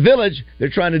the village, they're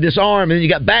trying to disarm, and then you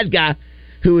got bad guy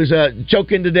who is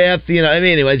choking to death.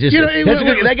 Anyway, just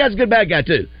that guy's a good bad guy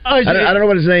too. I don't know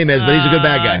what his name is, but he's a good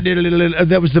bad guy.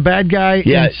 That was the bad guy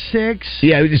in 6.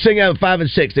 Yeah, he's singing out 5 and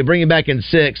 6. They bring him back in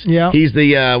 6. Yeah, he's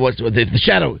the the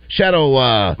Shadow.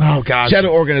 Oh God, Shadow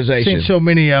organization. Seen so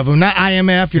many of them. Not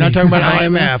IMF. You're not talking about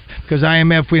IMF because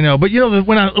IMF we know. But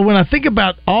when I think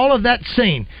about all of that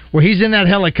scene where he's in that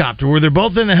helicopter, where they're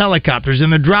both in the helicopters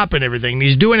and they're dropping everything, and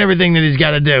he's doing everything that he's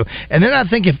got to do, and then I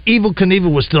think if Evel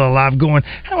Knievel was still alive, going,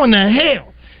 how in the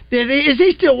hell Is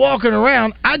he still walking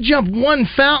around? I jump one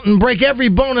fountain, break every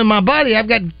bone in my body. I've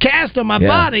got cast on my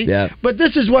body, but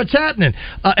this is what's happening.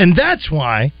 And that's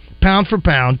why, pound for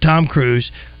pound, Tom Cruise,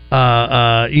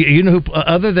 you know who,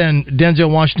 other than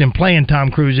Denzel Washington playing Tom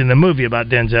Cruise in the movie about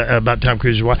Tom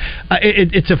Cruise's wife,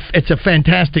 it's a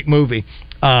fantastic movie.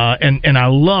 And I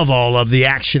love all of the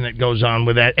action that goes on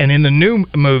with that. And in the new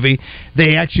movie,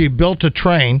 they actually built a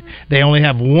train. They only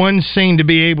have one scene to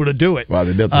be able to do it. Wow,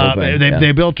 they built the whole thing.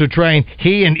 They built a train.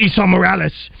 He and Isa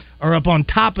Morales are up on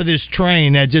top of this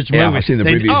train that just moving. I've seen the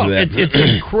previews of that. It's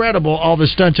incredible, all the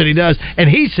stunts that he does. And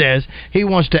he says he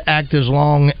wants to act as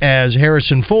long as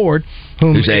Harrison Ford,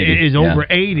 who is over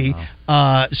 80.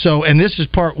 And this is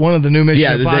part one of the new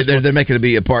Mission Impossible. They're making it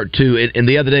be a part two. And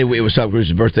the other day, it was Tom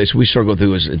Cruise's birthday, so we started going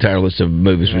through his entire list of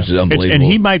movies, which is unbelievable. And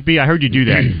he might be, I heard you do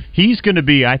that, he's going to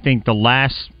be, I think, the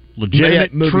last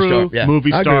legitimate movie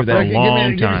star for a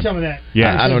long time. Give me some of that.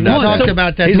 Yeah, I don't know. Talked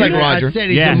about that. He's like Roger. I said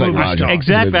he's a movie star.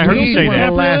 Exactly. I heard him say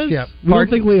that. We don't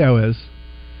think Leo is.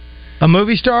 A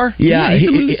movie star? Yeah, he's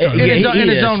a movie star. In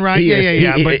his own right. He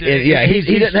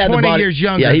doesn't have the 20 body. years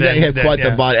younger. Yeah, he doesn't have quite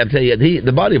the body. I'm telling you,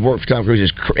 the body of work for Tom Cruise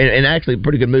is, and actually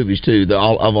pretty good movies too.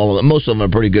 All of them, most of them are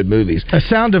pretty good movies. A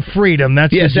Sound of Freedom.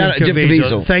 That's Jim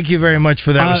Caviezel. Thank you very much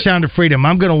for that. Sound of Freedom.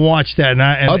 I'm going to watch that.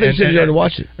 I thought you said you were going to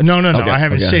watch it. No, I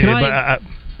haven't seen it.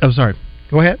 But I'm sorry.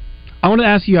 Go ahead. I want to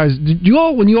ask you guys: did you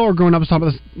all, when you all were growing up, I was talking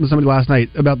about this with somebody last night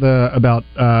about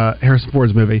Harrison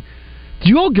Ford's movie. Do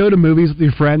you all go to movies with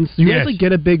your friends? Do you guys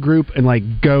get a big group and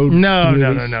go? No.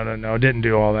 Didn't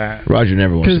do all that. Roger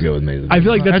never wants to go with me. I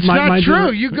feel like that's not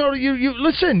true. You go to you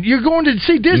listen. You're going to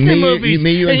see Disney movies,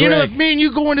 and you know, if me and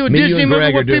you go into a Disney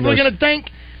movie, what people are going to think?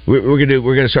 We're going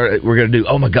to do.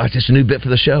 Oh my gosh, it's a new bit for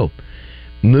the show.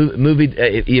 Movie.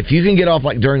 If you can get off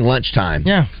during lunchtime,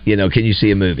 can you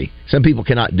see a movie? Some people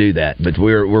cannot do that, but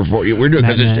we're doing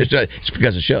it it's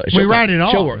because of show. We write it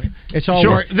all. It's all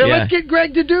work. Then let's get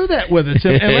Greg to do that with us,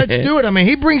 and let's do it. I mean,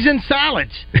 he brings in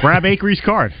salads. Grab Acree's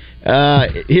card.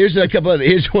 Here's a couple of.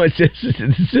 Here's one that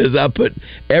says I put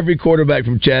every quarterback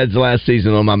from Chad's last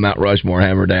season on my Mount Rushmore,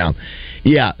 hammer down.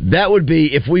 Yeah, that would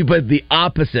be if we put the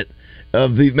opposite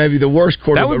of maybe the worst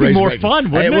quarterback. That would be more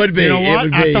fun, wouldn't it? It would be. You know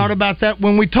what? I thought about that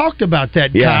when we talked about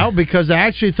that, Kyle, because I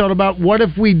actually thought about what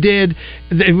if we did,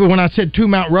 when I said 2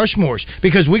 Mount Rushmores,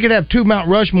 because we could have 2 Mount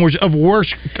Rushmores of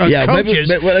worst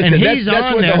coaches, and he's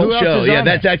on there. Whole show. Yeah,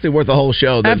 that's actually worth the whole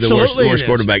show, the worst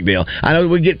quarterback deal. I know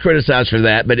we get criticized for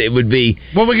that, but it would be...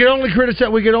 Well, we could only criticize,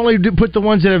 put the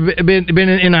ones that have been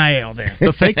in NIL there.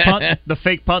 The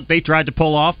fake punt they tried to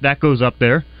pull off, that goes up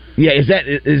there. Yeah, is that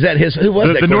his? Who was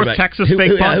that? The North Texas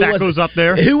fake punt that goes up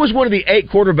there. Who was one of the 8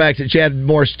 quarterbacks that Chad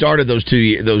Morris started those 2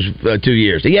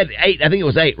 years? He had 8. I think it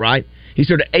was 8, right? He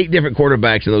started 8 different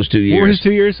quarterbacks in those 2 years. What were his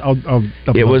 2 years?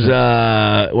 It was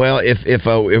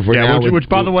if we're now which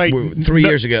by the way, 3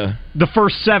 years ago, the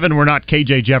first 7 were not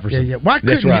KJ Jefferson. Yeah.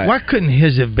 Why couldn't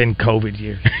his have been COVID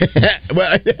year?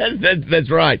 Well,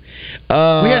 that's right.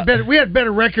 We had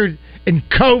better record in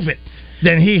COVID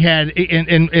than he had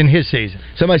in his season.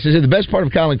 Somebody says the best part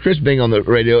of Kyle and Chris being on the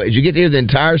radio is you get to hear the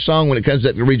entire song when it comes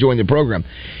to rejoin the program.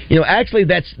 Actually,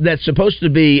 that's supposed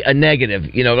to be a negative.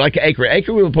 Like Acre.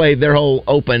 Acre will play their whole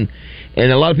open,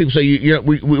 and a lot of people say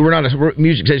we're not a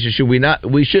music station. Should we not?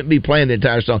 We shouldn't be playing the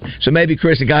entire song. So maybe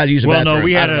Chris and guys use a bathroom. Well, no,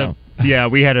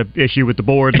 we had an issue with the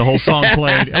board, and the whole song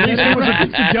played. At least it was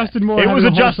a Justin Moore. It was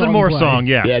a Justin Moore song,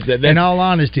 yeah. In all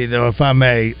honesty, though, if I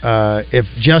may, if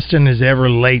Justin is ever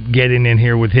late getting in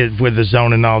here with the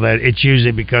zone and all that, it's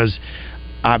usually because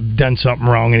I've done something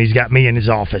wrong, and he's got me in his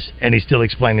office, and he's still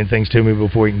explaining things to me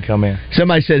before he can come in.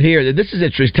 Somebody said here that this is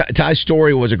interesting. Ty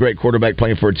Story was a great quarterback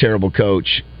playing for a terrible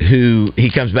coach who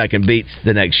he comes back and beats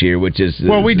the next year, which is...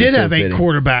 Well, we did have 8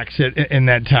 quarterbacks in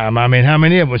that time. I mean, how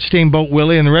many of them? Was Steamboat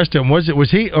Willie and the rest of them? Was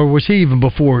he even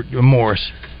before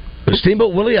Morris?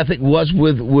 Steamboat Willie, I think, was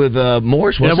with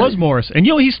Morris, wasn't it? It was Morris. And,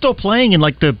 he's still playing in,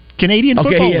 the Canadian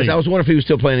Football League. I was wondering if he was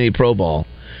still playing any pro ball.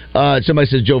 Somebody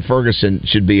says Joe Ferguson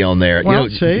should be on there. Well,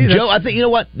 Joe, I think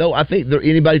what? No, I think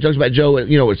anybody who talks about Joe, what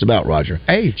it's about, Roger.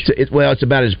 Age. It's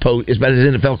about his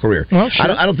NFL career. Well,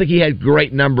 sure. I don't think he had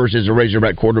great numbers as a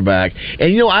Razorback quarterback.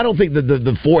 And I don't think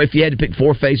the 4. If you had to pick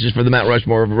 4 faces for the Mount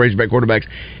Rushmore of Razorback quarterbacks,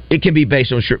 it can be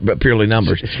based on purely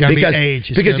numbers. It's going to be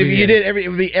age. Because if you did, it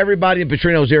would be everybody in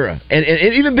Petrino's era, and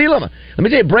even Bielema. Let me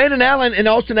tell you, Brandon Allen and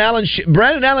Austin Allen.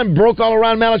 Brandon Allen broke all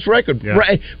around Mallett's record.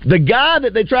 Yeah. The guy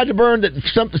that they tried to burn, that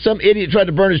some idiot tried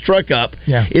to burn his truck up,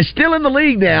 is still in the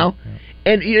league now.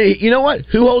 And you know what?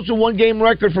 Who holds the 1-game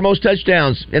record for most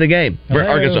touchdowns in a game for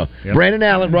Arkansas? Yep. Brandon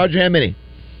Allen. Roger, how many?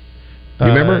 You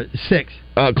remember? 6.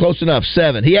 Close enough.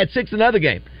 7. He had 6 in another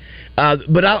game.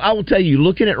 But I will tell you,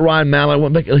 looking at Ryan Mallett, I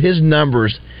went back at his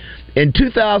numbers in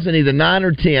 2000, either 9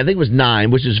 or 10. I think it was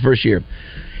 9, which is his first year.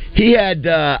 He had,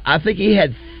 I think he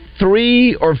had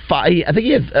 3 or 5. I think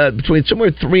he had between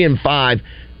somewhere 3 and 5.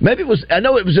 Maybe it was. I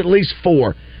know it was at least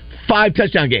 4. 5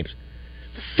 touchdown games.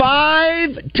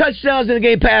 5 touchdowns in a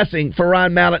game passing for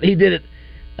Ryan Mallett. He did it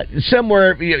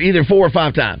somewhere either 4 or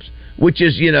 5 times. Which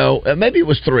is, maybe it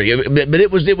was 3, but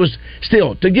it was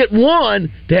still to get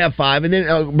 1 to have 5, and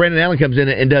then Brandon Allen comes in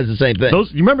and does the same thing.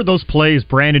 You remember those plays,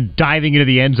 Brandon diving into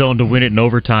the end zone to win it in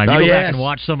overtime? You go back and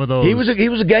watch some of those. He was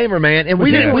a gamer, man, and we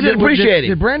didn't appreciate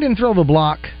him. Did Brandon throw the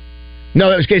block? No,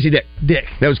 that was Casey Dick.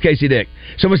 That was Casey Dick.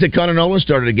 Someone said Connor Nolan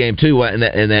started a game too in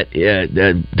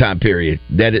that time period.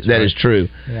 That is true.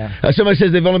 Yeah. Somebody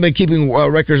says they've only been keeping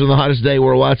records on the hottest day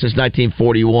worldwide since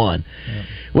 1941. Yeah.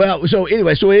 Well, so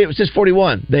anyway, it was just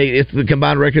 41. If the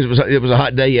combined records, it was a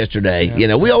hot day yesterday.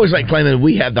 Yeah. We always like claiming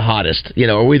we have the hottest,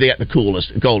 or we got the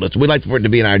coolest. We like for it to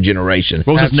be in our generation.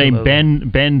 What was his name?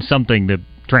 Ben something, the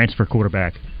transfer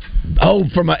quarterback. Oh,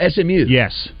 from SMU.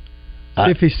 Yes.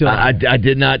 If he's still, I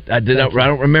did not. I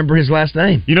don't remember his last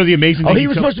name. You know the amazing thing. He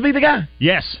was supposed to be the guy.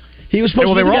 Yes, he was supposed.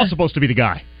 Well, to be they were the all guy. supposed to be the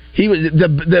guy. He was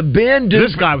the Ben dude.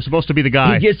 This guy was supposed to be the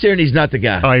guy. He gets there and he's not the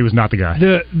guy. Oh, he was not the guy.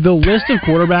 The list of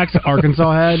quarterbacks that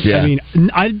Arkansas had. Yeah. I mean,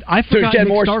 I forgot Nick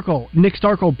Starkel. Nick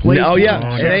Starkel played. Oh yeah,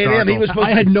 A&M. He was supposed.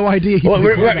 I had no idea. You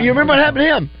remember what happened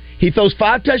to him? He throws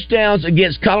 5 touchdowns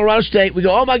against Colorado State. We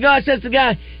go, oh my gosh, that's the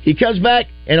guy. He comes back,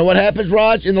 and what happens,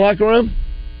 Raj, in the locker room?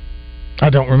 I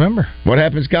don't remember. What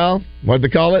happens, Kyle? What did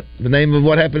they call it? The name of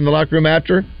what happened in the locker room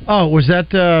after? Oh, was that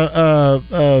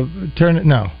turn?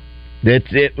 No,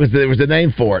 it was the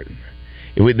name for it.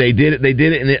 They did it,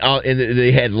 and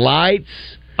they had lights.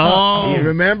 Oh, you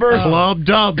remember? Clubbed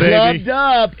up, baby. Clubbed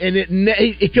up, and it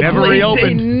never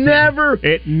reopened. It never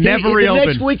reopened.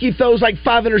 The next week he throws like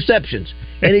 5 interceptions,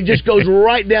 and he just goes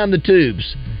right down the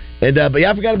tubes. And but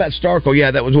I forgot about Starkel.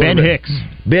 Yeah, that was Ben Hicks.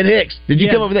 Ben Hicks. Did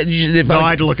you come up with that? No, I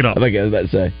had to look it up. I was about to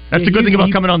say. That's the good thing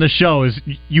about coming on the show is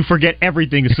you forget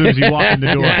everything as soon as you walk in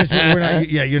the door.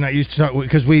 You're not used to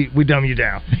because we dumb you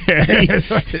down.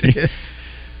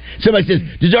 Somebody says,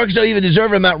 does Arkansas even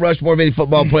deserve a Mount Rushmore of any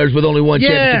football players with only one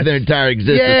championship in their entire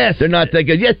existence? Yes. They're not that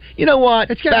good. Yes. You know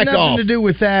what? It's got nothing to do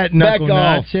with that. Back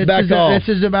off. This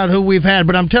is about who we've had.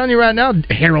 But I'm telling you right now,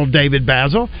 Harold David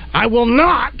Basil, I will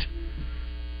not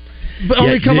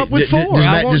only come up with 4.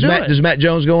 Does Matt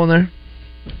Jones go in there?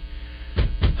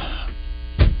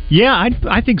 Yeah,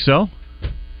 I think so.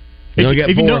 So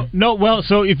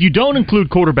if you don't include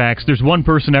quarterbacks, there's one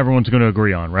person everyone's going to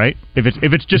agree on, right? If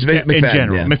it's just McFadden, in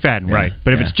general, McFadden, right?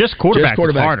 But if it's just quarterbacks,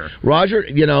 it's harder. Roger,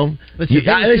 at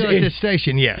this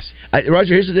station, yes.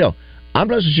 Roger, here's the deal. I'm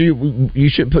not so sure you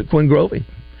shouldn't put Quinn Grovey.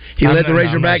 He led the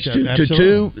Razorbacks to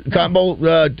 2 Cotton Bowl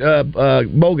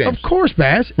bowl games. Of course,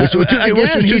 Bass. Which were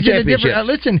 2 championships.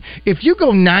 Listen, if you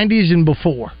go 90s and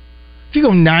before,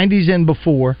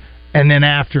 and then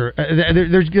after,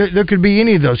 there could be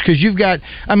any of those because you've got.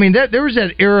 I mean, there was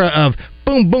that era of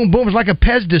boom, boom, boom. It was like a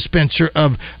Pez dispenser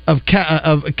of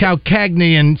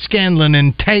Calcagney and Scanlon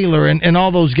and Taylor and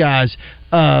all those guys.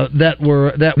 That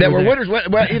were winners.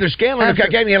 Well, either Scanlon or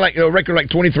Calcagney had like a record like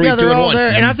 23, 2 and 1.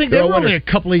 And I think they were only a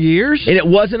couple of years. And it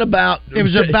wasn't about. It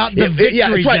was about the victories. Yeah,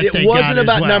 that's right. It wasn't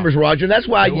about numbers, Roger. And that's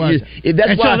why.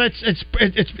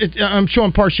 I'm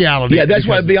showing partiality. Yeah, that's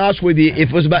why. To be honest with you, if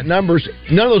it was about numbers,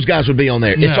 none of those guys would be on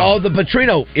there. It's all the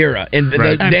Petrino era and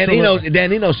the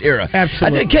Dan Enos era.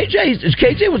 Absolutely. I think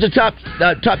KJ was a top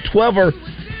 12er.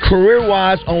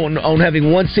 Career-wise, on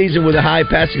having one season with a high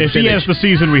passing percentage. If he has the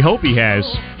season we hope he has,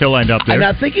 he'll end up there. And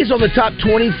I think he's on the top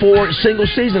 24 single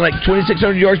season, like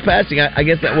 2,600 yards passing. I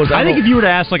guess that was. I think if you were to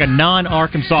ask like a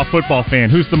non-Arkansas football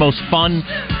fan, who's the most fun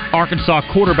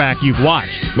Arkansas quarterback you've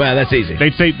watched? Well, that's easy.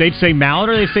 They'd say Mallett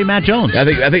or they'd say Matt Jones. I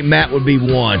think Matt would be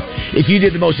one. If you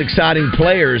did the most exciting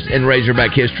players in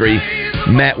Razorback history,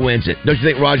 Matt wins it. Don't you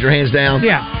think, Roger? Hands down.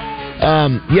 Yeah.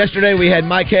 Yesterday we had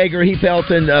Mike Hager, Heath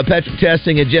Elton, Patrick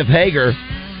Tessing, and Jeff Hager,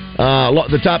 some of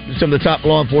the top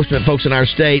law enforcement folks in our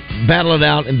state, battle it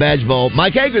out in Badge Bowl.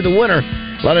 Mike Hager, the winner.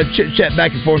 A lot of chit-chat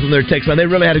back and forth on their text line. They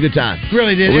really had a good time.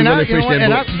 Really did.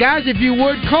 Guys, if you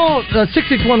would, call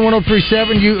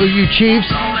 661-1037, you Chiefs,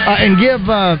 and give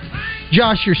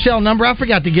Josh your cell number. I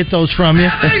forgot to get those from you.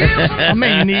 I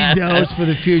may need those for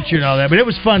the future and all that. But it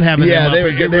was fun having them. Yeah, they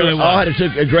were good. They all had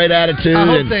a great attitude. I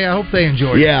hope they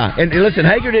enjoyed it. Yeah, and listen,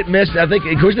 Hager didn't miss. I think,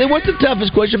 of course, they weren't the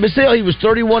toughest question, but still, he was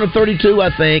 31 of 32,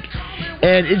 I think.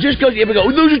 And it just goes. You go,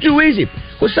 those are too easy.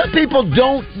 Well, some people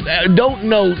don't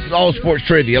know all sports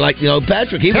trivia, like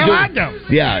Patrick. I don't.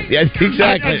 Yeah,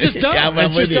 exactly. I just don't.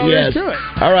 I'm with you. Yes.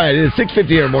 All right, it's 6:50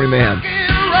 here, Morning Mayhem.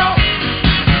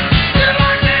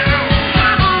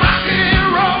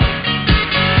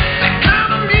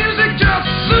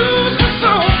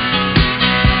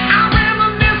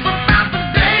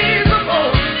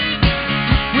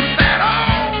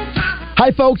 Hi,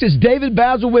 folks. It's David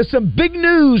Basil with some big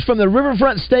news from the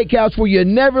Riverfront Steakhouse where you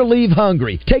never leave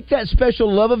hungry. Take that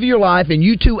special love of your life and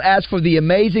you too ask for the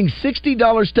amazing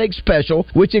 $60 steak special,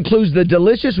 which includes the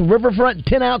delicious Riverfront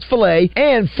 10-ounce filet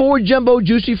and 4 jumbo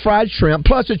juicy fried shrimp,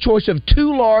 plus a choice of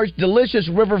 2 large, delicious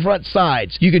Riverfront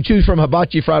sides. You can choose from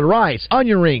hibachi fried rice,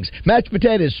 onion rings, mashed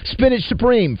potatoes, spinach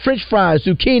supreme, French fries,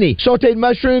 zucchini, sauteed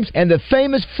mushrooms, and the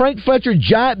famous Frank Fletcher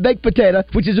giant baked potato,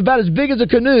 which is about as big as a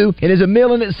canoe and is a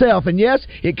meal in itself. And yes,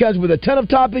 it comes with a ton of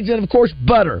toppings and, of course,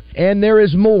 butter. And there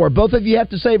is more. Both of you have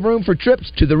to save room for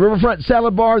trips to the Riverfront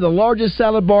Salad Bar, the largest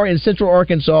salad bar in Central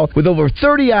Arkansas, with over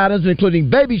 30 items, including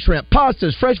baby shrimp,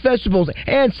 pastas, fresh vegetables,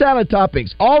 and salad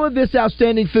toppings. All of this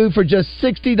outstanding food for just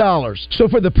 $60. So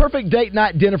for the perfect date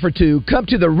night dinner for two, come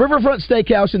to the Riverfront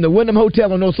Steakhouse in the Wyndham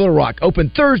Hotel in North Little Rock.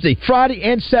 Open Thursday, Friday,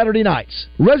 and Saturday nights.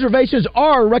 Reservations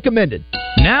are recommended.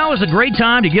 Now is a great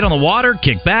time to get on the water,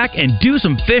 kick back, and do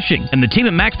some fishing. And the team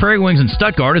at Max Prairie Wings in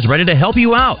Stuttgart is ready to help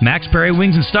you out. Max Prairie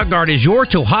Wings in Stuttgart is your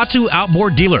Tohatsu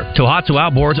outboard dealer. Tohatsu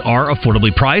outboards are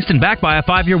affordably priced and backed by a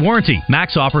 5-year warranty.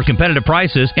 Max offers competitive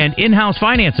prices and in-house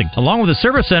financing, along with a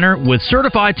service center with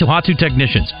certified Tohatsu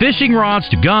technicians. Fishing rods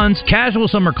to guns, casual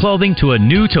summer clothing to a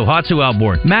new Tohatsu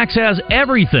outboard. Max has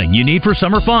everything you need for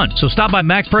summer fun. So stop by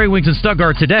Max Prairie Wings in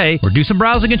Stuttgart today or do some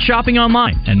browsing and shopping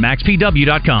online at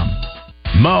maxpw.com.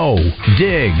 Mow,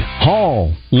 dig,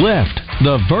 haul, lift.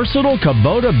 The versatile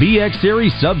Kubota BX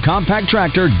Series subcompact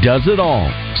tractor does it all.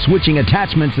 Switching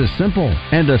attachments is simple,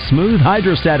 and a smooth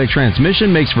hydrostatic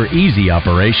transmission makes for easy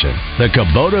operation. The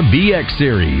Kubota BX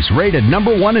Series, rated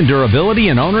 #1 in durability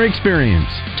and owner experience.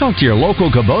 Talk to your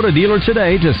local Kubota dealer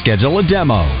today to schedule a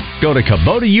demo. Go to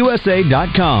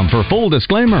KubotaUSA.com for full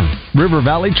disclaimer. River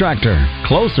Valley Tractor,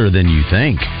 closer than you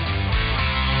think.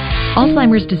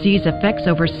 Alzheimer's disease affects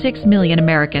over 6 million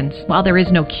Americans. While there is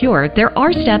no cure, there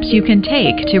are steps you can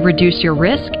take to reduce your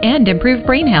risk and improve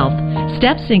brain health.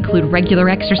 Steps include regular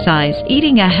exercise,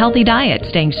 eating a healthy diet,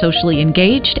 staying socially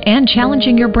engaged, and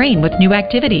challenging your brain with new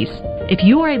activities. If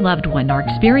you or a loved one are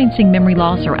experiencing memory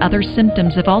loss or other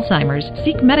symptoms of Alzheimer's,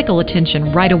 seek medical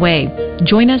attention right away.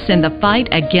 Join us in the fight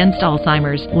against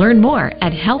Alzheimer's. Learn more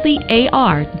at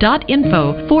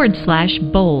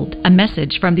healthyar.info/bold. A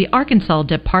message from the Arkansas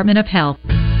Department of Health.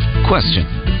 Question: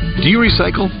 do you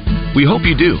recycle? We hope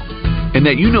you do, and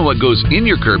that you know what goes in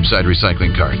your curbside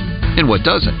recycling cart and what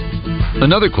doesn't.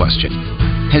 Another question: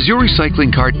 has your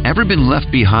recycling cart ever been left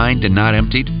behind and not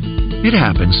emptied? It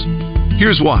happens.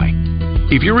 Here's why.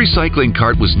 If your recycling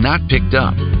cart was not picked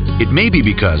up, it may be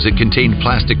because it contained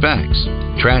plastic bags,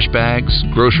 trash bags,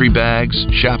 grocery bags,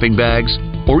 shopping bags,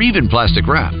 or even plastic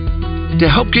wrap. To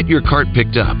help get your cart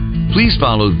picked up, please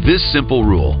follow this simple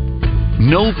rule.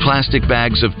 No plastic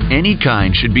bags of any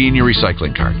kind should be in your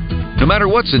recycling cart, no matter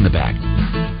what's in the bag.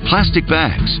 Plastic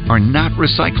bags are not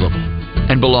recyclable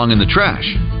and belong in the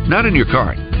trash, not in your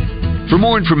cart. For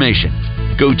more information,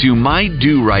 go to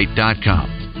mydoright.com.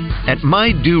 At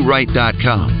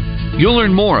mydoright.com, you'll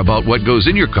learn more about what goes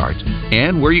in your cart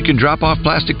and where you can drop off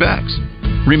plastic bags.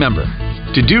 Remember,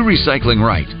 to do recycling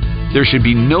right, there should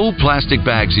be no plastic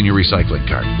bags in your recycling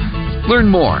cart. Learn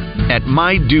more at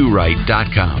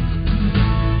mydoright.com.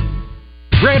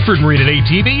 Bradford Marine and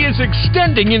ATV is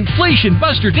extending Inflation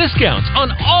Buster discounts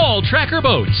on all Tracker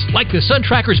boats, like the Sun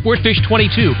Tracker Sportfish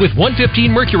 22 with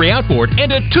 115 Mercury outboard and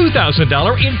a $2,000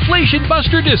 Inflation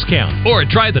Buster discount. Or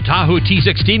try the Tahoe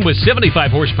T16 with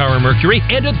 75 horsepower Mercury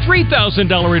and a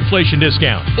 $3,000 inflation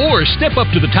discount. Or step up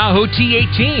to the Tahoe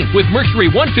T18 with Mercury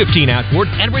 115 outboard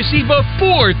and receive a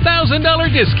 $4,000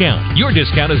 discount. Your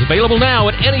discount is available now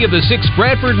at any of the 6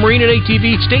 Bradford Marine and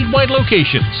ATV statewide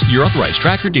locations. Your authorized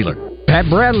Tracker dealer. Pat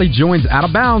Bradley joins Out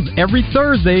of Bounds every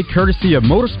Thursday, courtesy of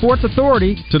Motorsports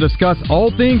Authority, to discuss all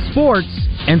things sports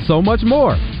and so much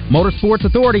more. Motorsports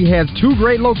Authority has 2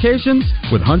 great locations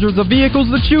with hundreds of vehicles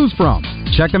to choose from.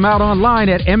 Check them out online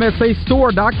at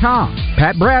msastore.com.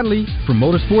 Pat Bradley from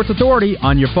Motorsports Authority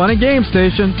on your fun and game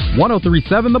station,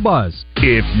 103.7 The Buzz.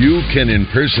 If you can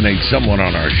impersonate someone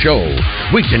on our show,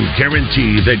 we can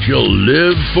guarantee that you'll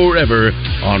live forever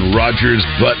on Rogers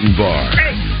Button Bar.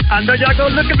 Hey, I know y'all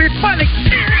gonna look at me funny,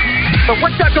 but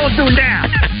what y'all gonna do now?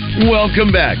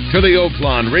 Welcome back to the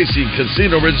Oaklawn Racing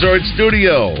Casino Resort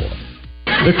Studio.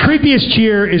 The creepiest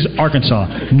cheer is Arkansas.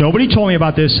 Nobody told me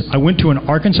about this. I went to an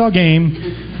Arkansas game,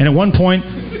 and at one point,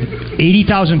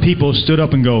 80,000 people stood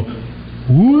up and go,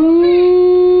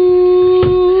 "Woo!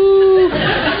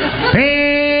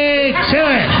 Big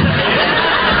Silly!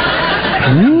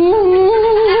 Woo!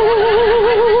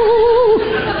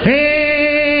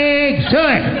 Big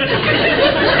Silly!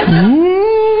 Woo!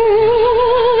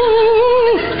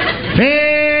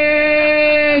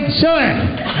 Big Silly!"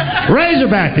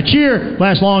 Razorback. The cheer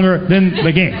lasts longer than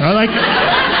the game.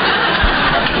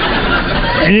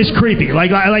 And it's creepy. Like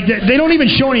they don't even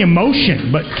show any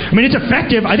emotion. But I mean, it's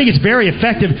effective. I think it's very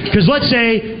effective because let's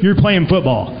say you're playing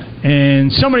football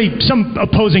and some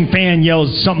opposing fan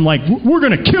yells something like, "We're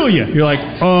gonna kill you." You're like,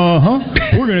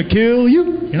 we're gonna kill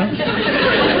you. You know.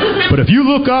 But if you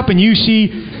look up and you see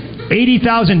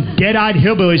 80,000 dead-eyed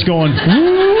hillbillies going, oh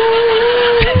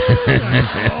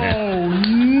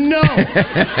no,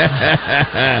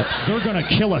 they're gonna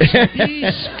kill us.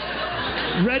 These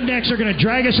rednecks are going to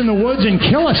drag us in the woods and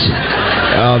kill us.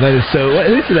 Oh, that is so...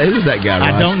 Who's that guy, Raj?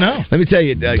 I don't know. Let me tell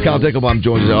you, Kyle Deckelbaum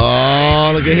joins us.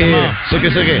 Oh, look at here. Suki.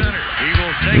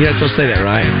 Yeah, don't say that,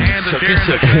 right? Suki.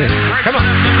 Come on.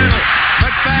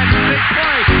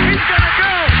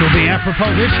 This will be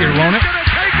apropos this year, won't it?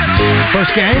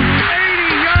 First game?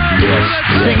 Yes.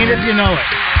 Sing it if you know it.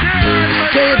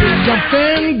 Say there's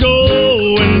something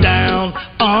going down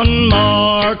on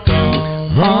Markham.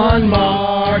 On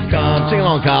Markham. Sing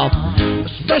along, Kyle. A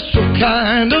special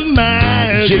kind of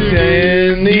magic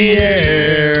in the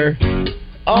air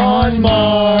on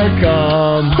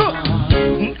Markham.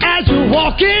 As you're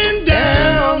walking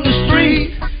down the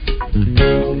street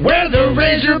where the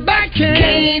Razorback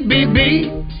can't be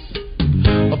beat,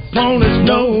 opponents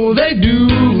know they do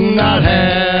not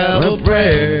have a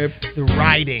prayer. The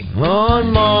riding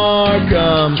on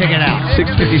Markham. Check it out.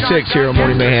 6:56 here on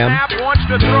Morning Mayhem. Wants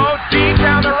to throw deep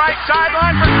down the right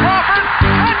sideline for Crawford.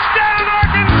 Touchdown,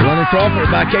 Arkansas! Lennon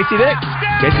Crawford by Casey Dick.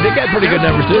 Casey Dick got pretty good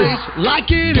numbers too. Like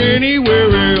it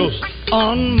anywhere else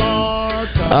on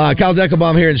Markham. Kyle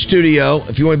Deckelbaum here in studio.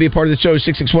 If you want to be a part of the show,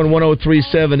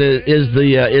 661-1037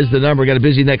 is the number. Got a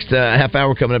busy next half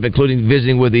hour coming up, including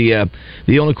visiting with the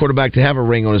only quarterback to have a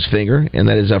ring on his finger, and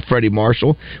that is Freddie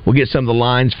Marshall. We'll get some of the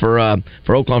lines for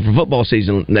Oakland for football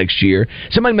season next year.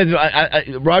 Somebody made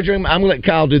Roger. I'm going to let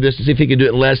Kyle do this to see if he can do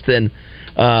it in less than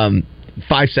 5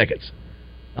 seconds.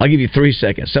 I'll give you 3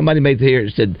 seconds. Somebody made it here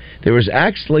and said there was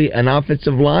actually an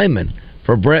offensive lineman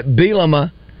for Brett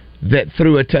Bielema that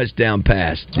threw a touchdown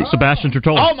pass. Sebastian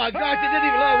Tertulli. Oh my gosh! It didn't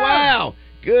even. Wow.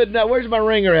 Good. Now where's my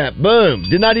ringer at? Boom.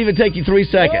 Did not even take you 3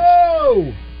 seconds.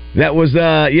 Whoa. That was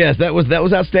yes. That was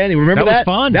outstanding. Remember that? That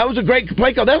was fun. That was a great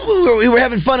play call. That's when we were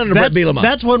having fun under Brett Bielema.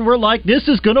 That's when we're like, this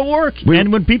is going to work.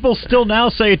 And when people still now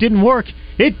say it didn't work,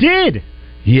 it did.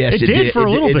 Yes, it did for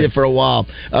a little bit. It did for a while.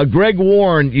 Greg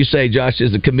Warren, you say, Josh,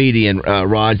 is a comedian,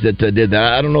 Raj, that did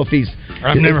that. I don't know if he's...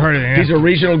 I've never heard of him. He's a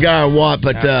regional guy or what,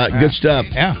 but good stuff.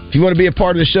 Yeah. If you want to be a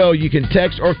part of the show, you can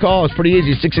text or call. It's pretty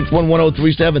easy,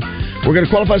 661-1037. We're going to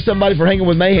qualify somebody for Hanging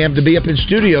with Mayhem to be up in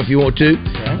studio if you want to.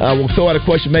 We'll throw out a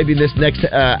question maybe in this next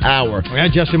hour. We got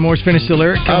Justin Moore's Finished the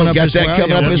Lyric coming up as well.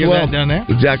 Coming up as well. Down there.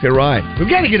 Exactly right. We've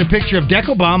got to get a picture of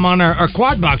Deckelbaum on our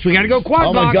quad box. We got to go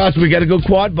quad box. Oh, my gosh, we got to go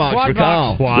quad box for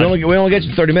Kyle. We only get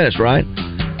you 30 minutes, right?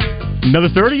 Another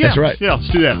 30? Yeah. That's right. Yeah, let's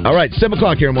do that. All right, 7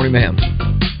 o'clock here on Morning Mayhem.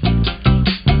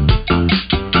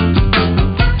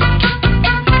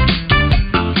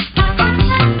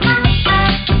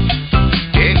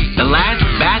 The last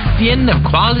bastion of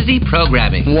quality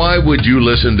programming. Why would you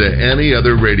listen to any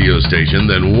other radio station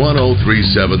than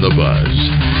 103.7 The Buzz?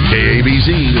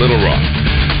 KABZ, Little Rock.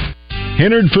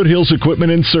 Hennard Foothills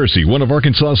Equipment in Searcy, one of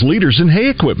Arkansas's leaders in hay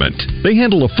equipment. They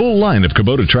handle a full line of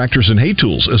Kubota tractors and hay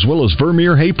tools, as well as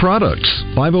Vermeer hay products.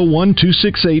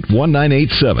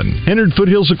 501-268-1987. Hennard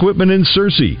Foothills Equipment in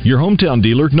Searcy, your hometown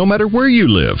dealer no matter where you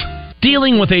live.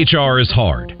 Dealing with HR is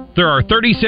hard. There are 36